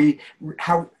questions, and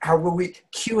how will we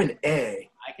Q&A?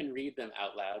 I can read them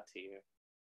out loud to you.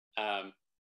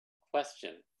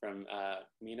 Question from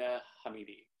Mina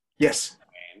Hamidi. Yes.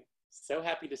 So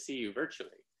happy to see you virtually.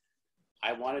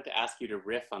 I wanted to ask you to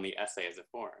riff on the essay as a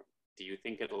form. Do you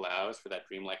think it allows for that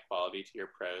dreamlike quality to your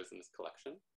prose in this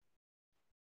collection?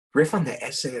 Riff on the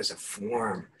essay as a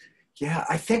form. Yeah,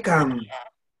 I think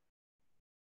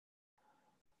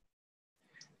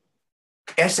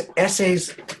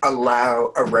essays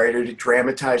allow a writer to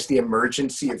dramatize the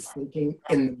emergency of thinking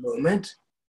in the moment.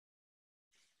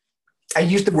 I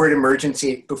used the word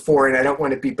emergency before, and I don't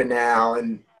want to be banal,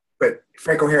 but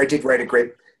Frank O'Hara did write a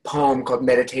great poem called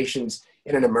Meditations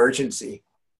in an Emergency.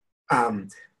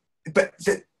 But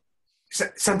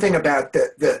something about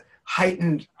the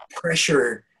heightened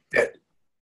pressure that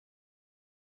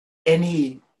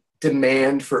any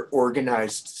demand for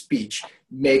organized speech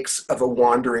makes of a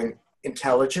wandering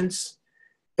intelligence,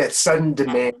 that sudden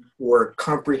demand for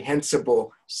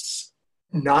comprehensible,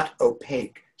 not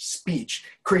opaque speech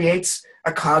creates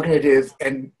a cognitive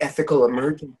and ethical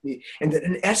emergency, and that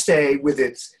an essay with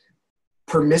its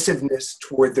permissiveness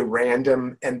toward the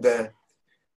random and the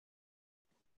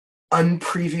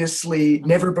unpreviously,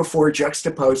 never before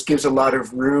juxtaposed gives a lot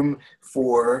of room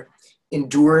for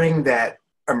enduring that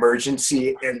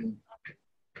emergency and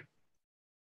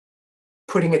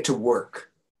putting it to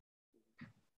work.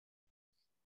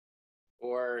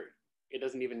 Or it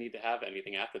doesn't even need to have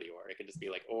anything after the or. It could just be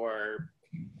like, or,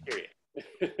 period.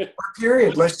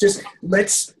 Period.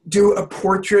 Let's do a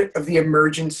portrait of the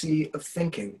emergency of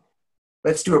thinking.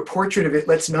 Let's do a portrait of it.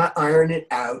 Let's not iron it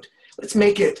out. Let's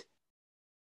make it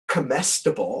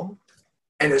comestible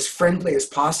and as friendly as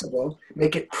possible.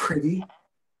 Make it pretty.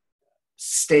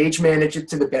 Stage manage it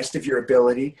to the best of your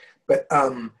ability, but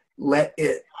let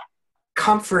it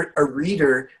comfort a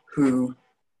reader who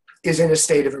is in a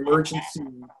state of emergency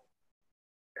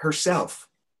herself.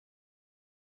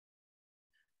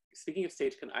 Speaking of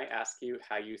stage, can I ask you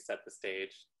how you set the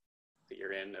stage that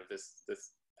you're in of this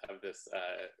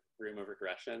room of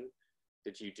regression?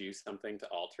 Did you do something to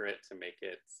alter it to make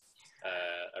it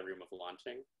a room of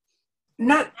launching?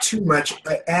 Not too much.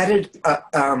 I added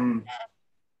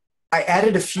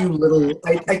a few little.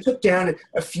 I took down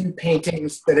a few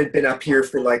paintings that had been up here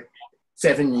for like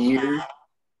 7 years,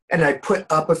 and I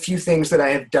put up a few things that I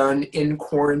have done in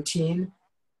quarantine,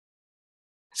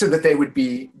 so that they would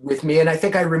be with me. And I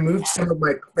think I removed some of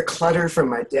the clutter from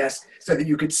my desk so that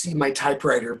you could see my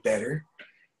typewriter better.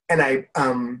 And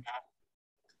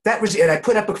that was it. I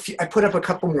put up a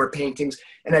couple more paintings,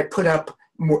 and I put up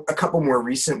a couple more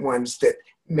recent ones that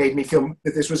made me feel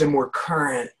that this was a more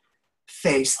current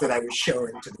face that I was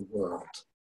showing to the world.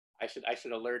 I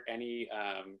should alert anybody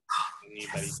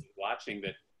who's watching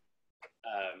that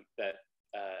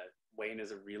Wayne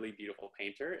is a really beautiful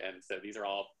painter, and so these are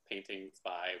all paintings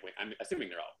by Wayne. I'm assuming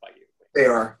they're all by you. Wayne. They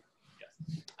are. Yes.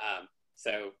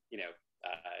 So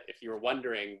if you were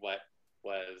wondering what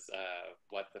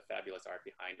the fabulous art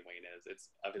behind Wayne is,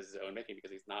 it's of his own making,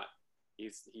 because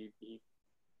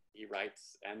he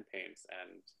writes and paints,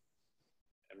 and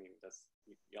I mean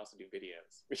you also do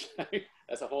videos, which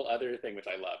that's a whole other thing which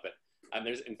I love. But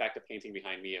there's in fact a painting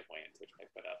behind me of Wayne's which I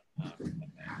put up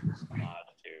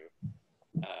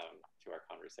to our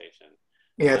conversation.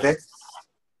 Yeah, that's.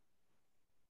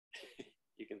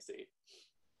 You can see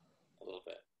a little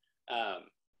bit.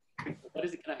 What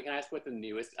is it? Can I ask what the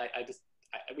newest?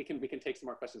 We can take some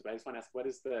more questions, but I just want to ask what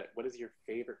is your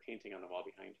favorite painting on the wall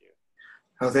behind you?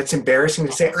 Oh, that's embarrassing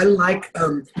to say.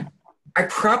 I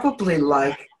probably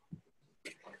like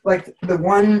the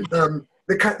one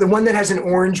the one that has an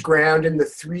orange ground and the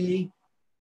three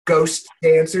ghost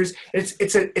dancers.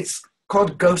 It's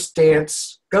called Ghost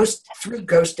Dance. Three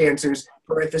Ghost Dancers,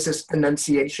 parenthesis,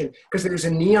 Annunciation, because there's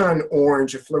a neon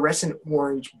orange, a fluorescent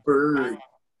orange bird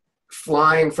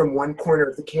flying from one corner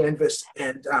of the canvas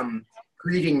and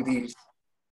greeting these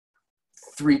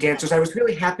three dancers. I was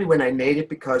really happy when I made it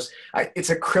because it's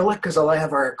acrylic, because all I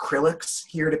have are acrylics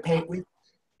here to paint with.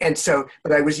 And so,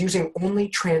 but I was using only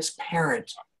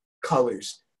transparent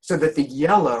colors so that the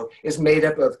yellow is made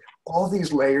up of all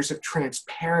these layers of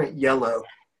transparent yellow.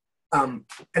 And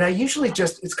I usually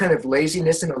just, it's kind of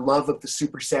laziness and a love of the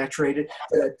supersaturated,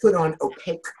 that I put on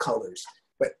opaque colors.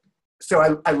 But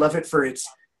so I love it for its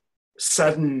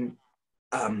sudden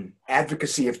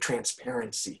advocacy of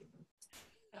transparency.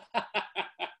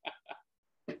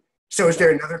 So is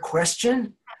there another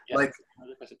question? Yeah, Like,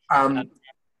 another question.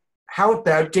 how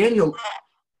about Daniel?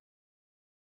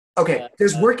 Okay,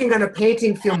 does working on a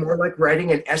painting feel more like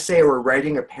writing an essay or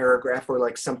writing a paragraph or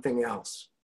like something else?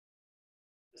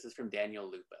 This is from Daniel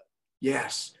Lupo.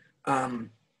 Yes. Like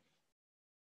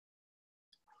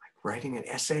writing an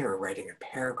essay or writing a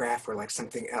paragraph or like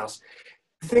something else.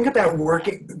 Think about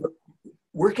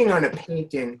working on a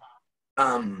painting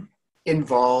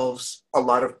involves a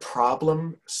lot of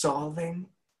problem solving,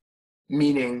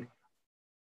 meaning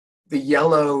the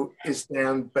yellow is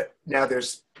down, but now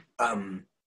there's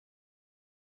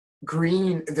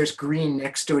green, there's green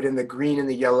next to it, and the green and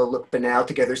the yellow look banal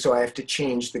together, so I have to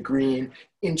change the green.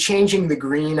 In changing the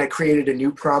green, I created a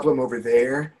new problem over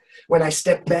there. When I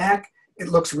step back, it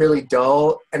looks really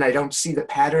dull, and I don't see the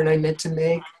pattern I meant to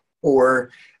make, or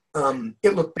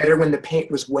it looked better when the paint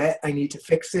was wet, I need to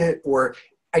fix it, or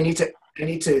I need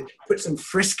to put some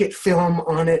Frisket film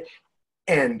on it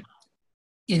and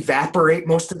evaporate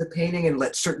most of the painting and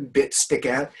let certain bits stick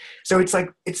out. So it's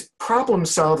like, it's problem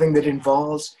solving that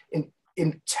involves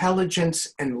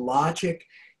intelligence and logic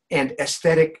and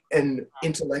aesthetic and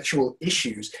intellectual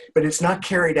issues, but it's not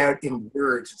carried out in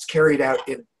words, it's carried out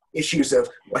in issues of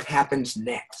what happens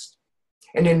next.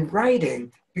 And in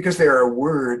writing, because there are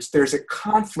words, there's a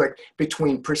conflict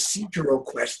between procedural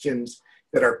questions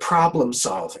that are problem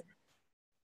solving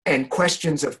and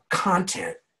questions of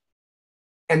content.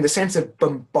 And the sense of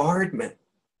bombardment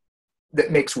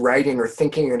that makes writing or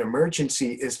thinking an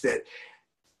emergency is that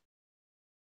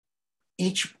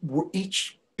each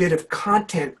bit of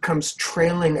content comes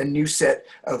trailing a new set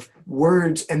of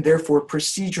words and therefore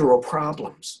procedural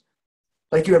problems.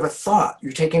 Like you have a thought,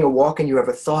 you're taking a walk and you have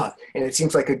a thought, and it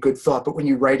seems like a good thought, but when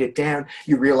you write it down,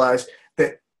 you realize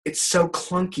that it's so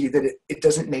clunky that it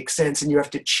doesn't make sense, and you have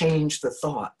to change the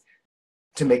thought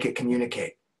to make it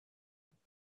communicate.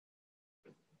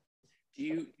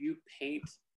 Do you paint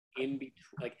in between?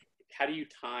 Like, how do you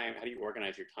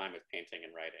organize your time with painting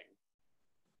and writing?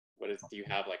 Do you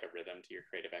have like a rhythm to your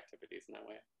creative activities in that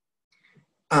way?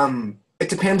 It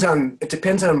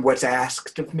depends on what's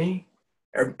asked of me,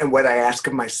 and what I ask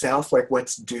of myself, like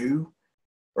what's due,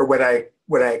 or what I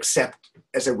accept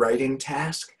as a writing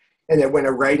task. And then when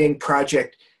a writing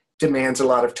project demands a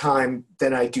lot of time,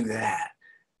 then I do that.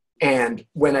 And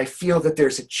when I feel that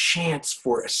there's a chance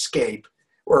for escape,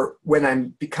 or when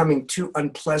I'm becoming too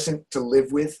unpleasant to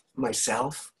live with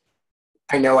myself,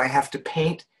 I know I have to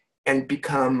paint and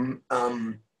become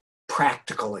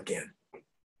practical again.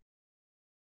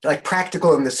 Like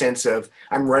practical in the sense of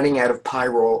I'm running out of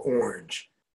pyrrole orange.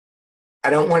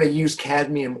 I don't want to use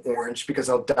cadmium orange because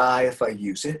I'll die if I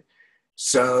use it.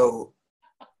 So,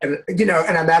 and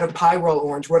I'm out of pyrrole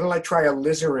orange. What'll I try?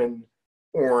 Alizarin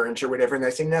orange or whatever? And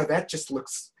I say, no, that just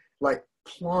looks like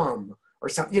plum or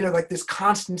something, like this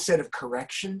constant set of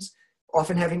corrections,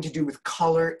 often having to do with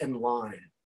color and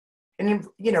line. And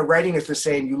writing is the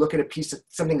same. You look at a piece of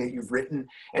something that you've written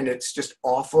and it's just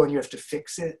awful and you have to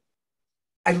fix it.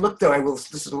 This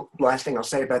is the last thing I'll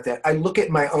say about that. I look at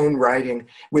my own writing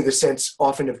with a sense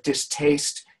often of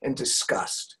distaste and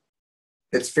disgust.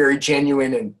 It's very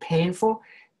genuine and painful,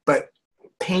 but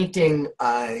painting,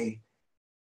 I'm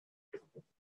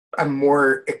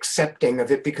more accepting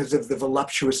of it because of the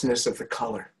voluptuousness of the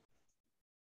color.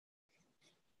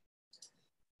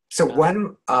 So why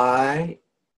don't I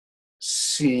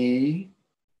see,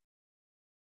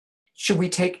 should we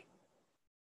take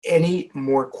any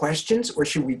more questions or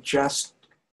should we just,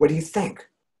 what do you think?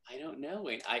 I don't know,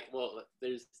 Wayne.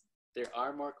 There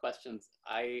are more questions.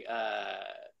 I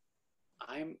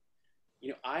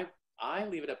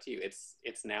leave it up to you. It's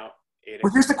now 8 o'clock.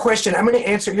 Well, here's the question. I'm going to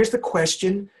answer. Here's the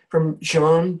question from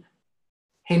Jean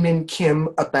Heyman Kim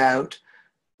about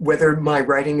whether my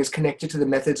writing is connected to the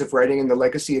methods of writing and the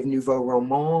legacy of Nouveau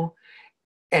Roman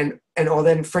and all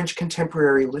that in French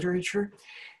contemporary literature.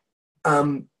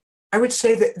 I would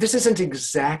say that this isn't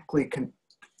exactly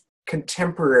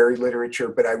contemporary literature,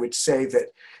 but I would say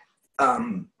that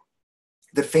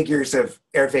the figures of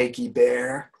Hervé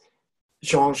Guibert,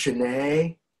 Jean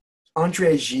Genet,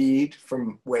 André Gide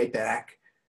from way back,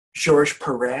 Georges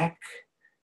Perec,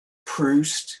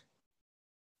 Proust,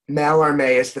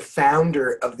 Mallarmé as the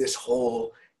founder of this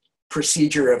whole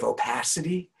procedure of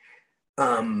opacity,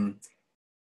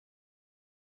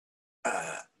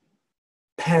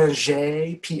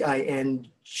 Pinget,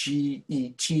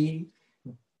 Pinget,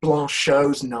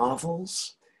 Blanchot's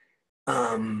novels,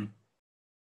 and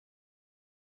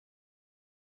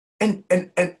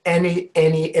Annie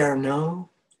Ernaux,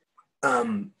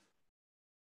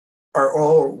 are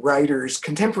all writers,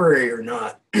 contemporary or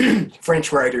not,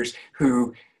 French writers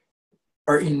who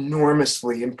are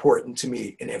enormously important to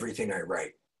me in everything I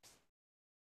write.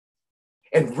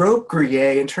 And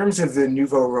Robbe-Grillet, in terms of the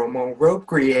Nouveau Roman,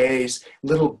 Robbe-Grillet's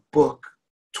little book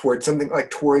toward something like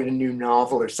toward a new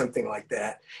novel or something like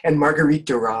that, and Marguerite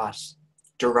Duras,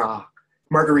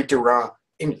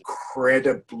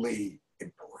 incredibly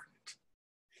important.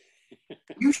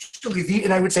 Usually,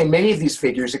 and I would say many of these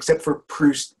figures, except for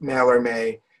Proust,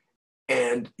 Mallarmé,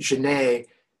 and Genet,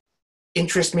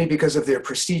 interest me because of their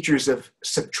procedures of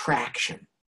subtraction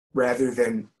rather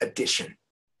than addition.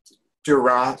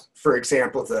 Duras, for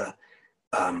example, the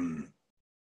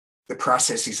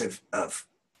processes of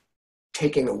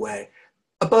taking away.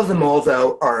 Above them all,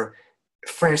 though, are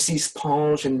Francis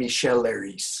Ponge and Michel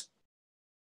Leiris.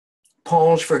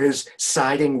 Ponge for his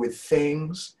siding with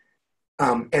things,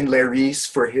 and Leiris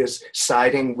for his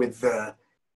siding with the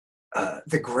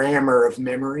grammar of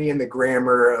memory and the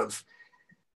grammar of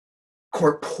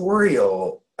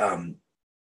corporeal, the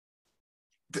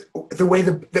way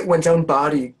that one's own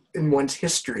body in one's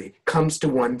history comes to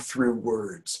one through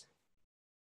words.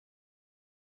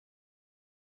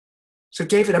 So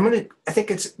David, I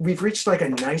think we've reached like a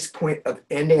nice point of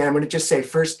ending. I'm gonna just say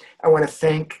first, I wanna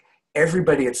thank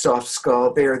everybody at Soft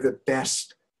Skull. They are the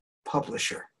best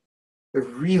publisher. They're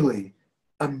really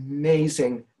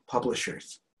amazing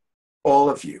publishers, all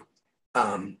of you.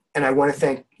 And I wanna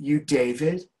thank you,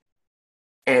 David,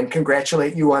 and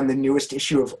congratulate you on the newest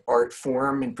issue of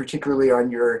Artforum, and particularly on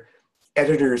your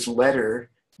editor's letter,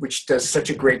 which does such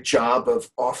a great job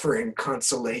of offering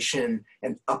consolation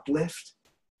and uplift.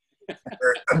 There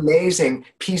are amazing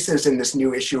pieces in this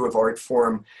new issue of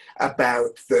Artforum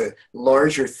about the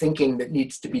larger thinking that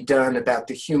needs to be done about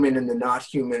the human and the not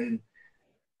human.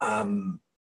 People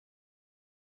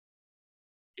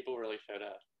really showed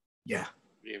up. Yeah.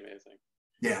 It'd be amazing.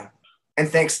 Yeah. And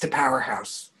thanks to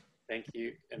Powerhouse. Thank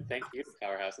you, and thank you to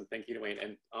Powerhouse, and thank you to Wayne.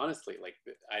 And honestly, like,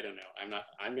 I don't know,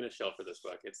 I'm gonna shell for this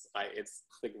book. It's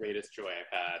the greatest joy I've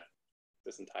had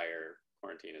this entire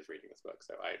quarantine is reading this book.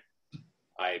 So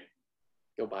I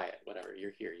go buy it. Whatever,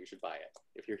 you're here, you should buy it.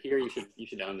 If you're here, you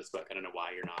should own this book. I don't know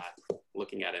why you're not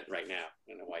looking at it right now. I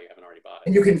don't know why you haven't already bought it.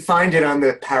 And you can find it on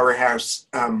the Powerhouse.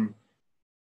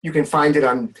 You can find it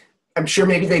on. I'm sure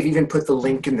maybe they've even put the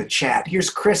link in the chat. Here's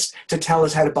Chris to tell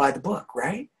us how to buy the book,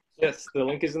 right? Yes, the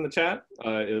link is in the chat.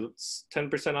 It's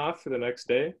 10% off for the next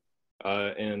day,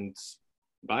 and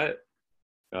buy it.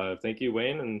 Thank you,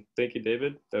 Wayne, and thank you,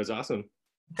 David. That was awesome.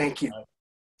 Thank you.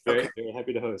 Very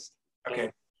happy to host. Okay.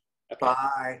 Okay.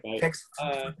 Bye. Bye. Thanks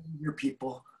for your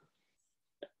people.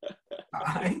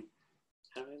 Bye.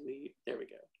 There we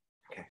go.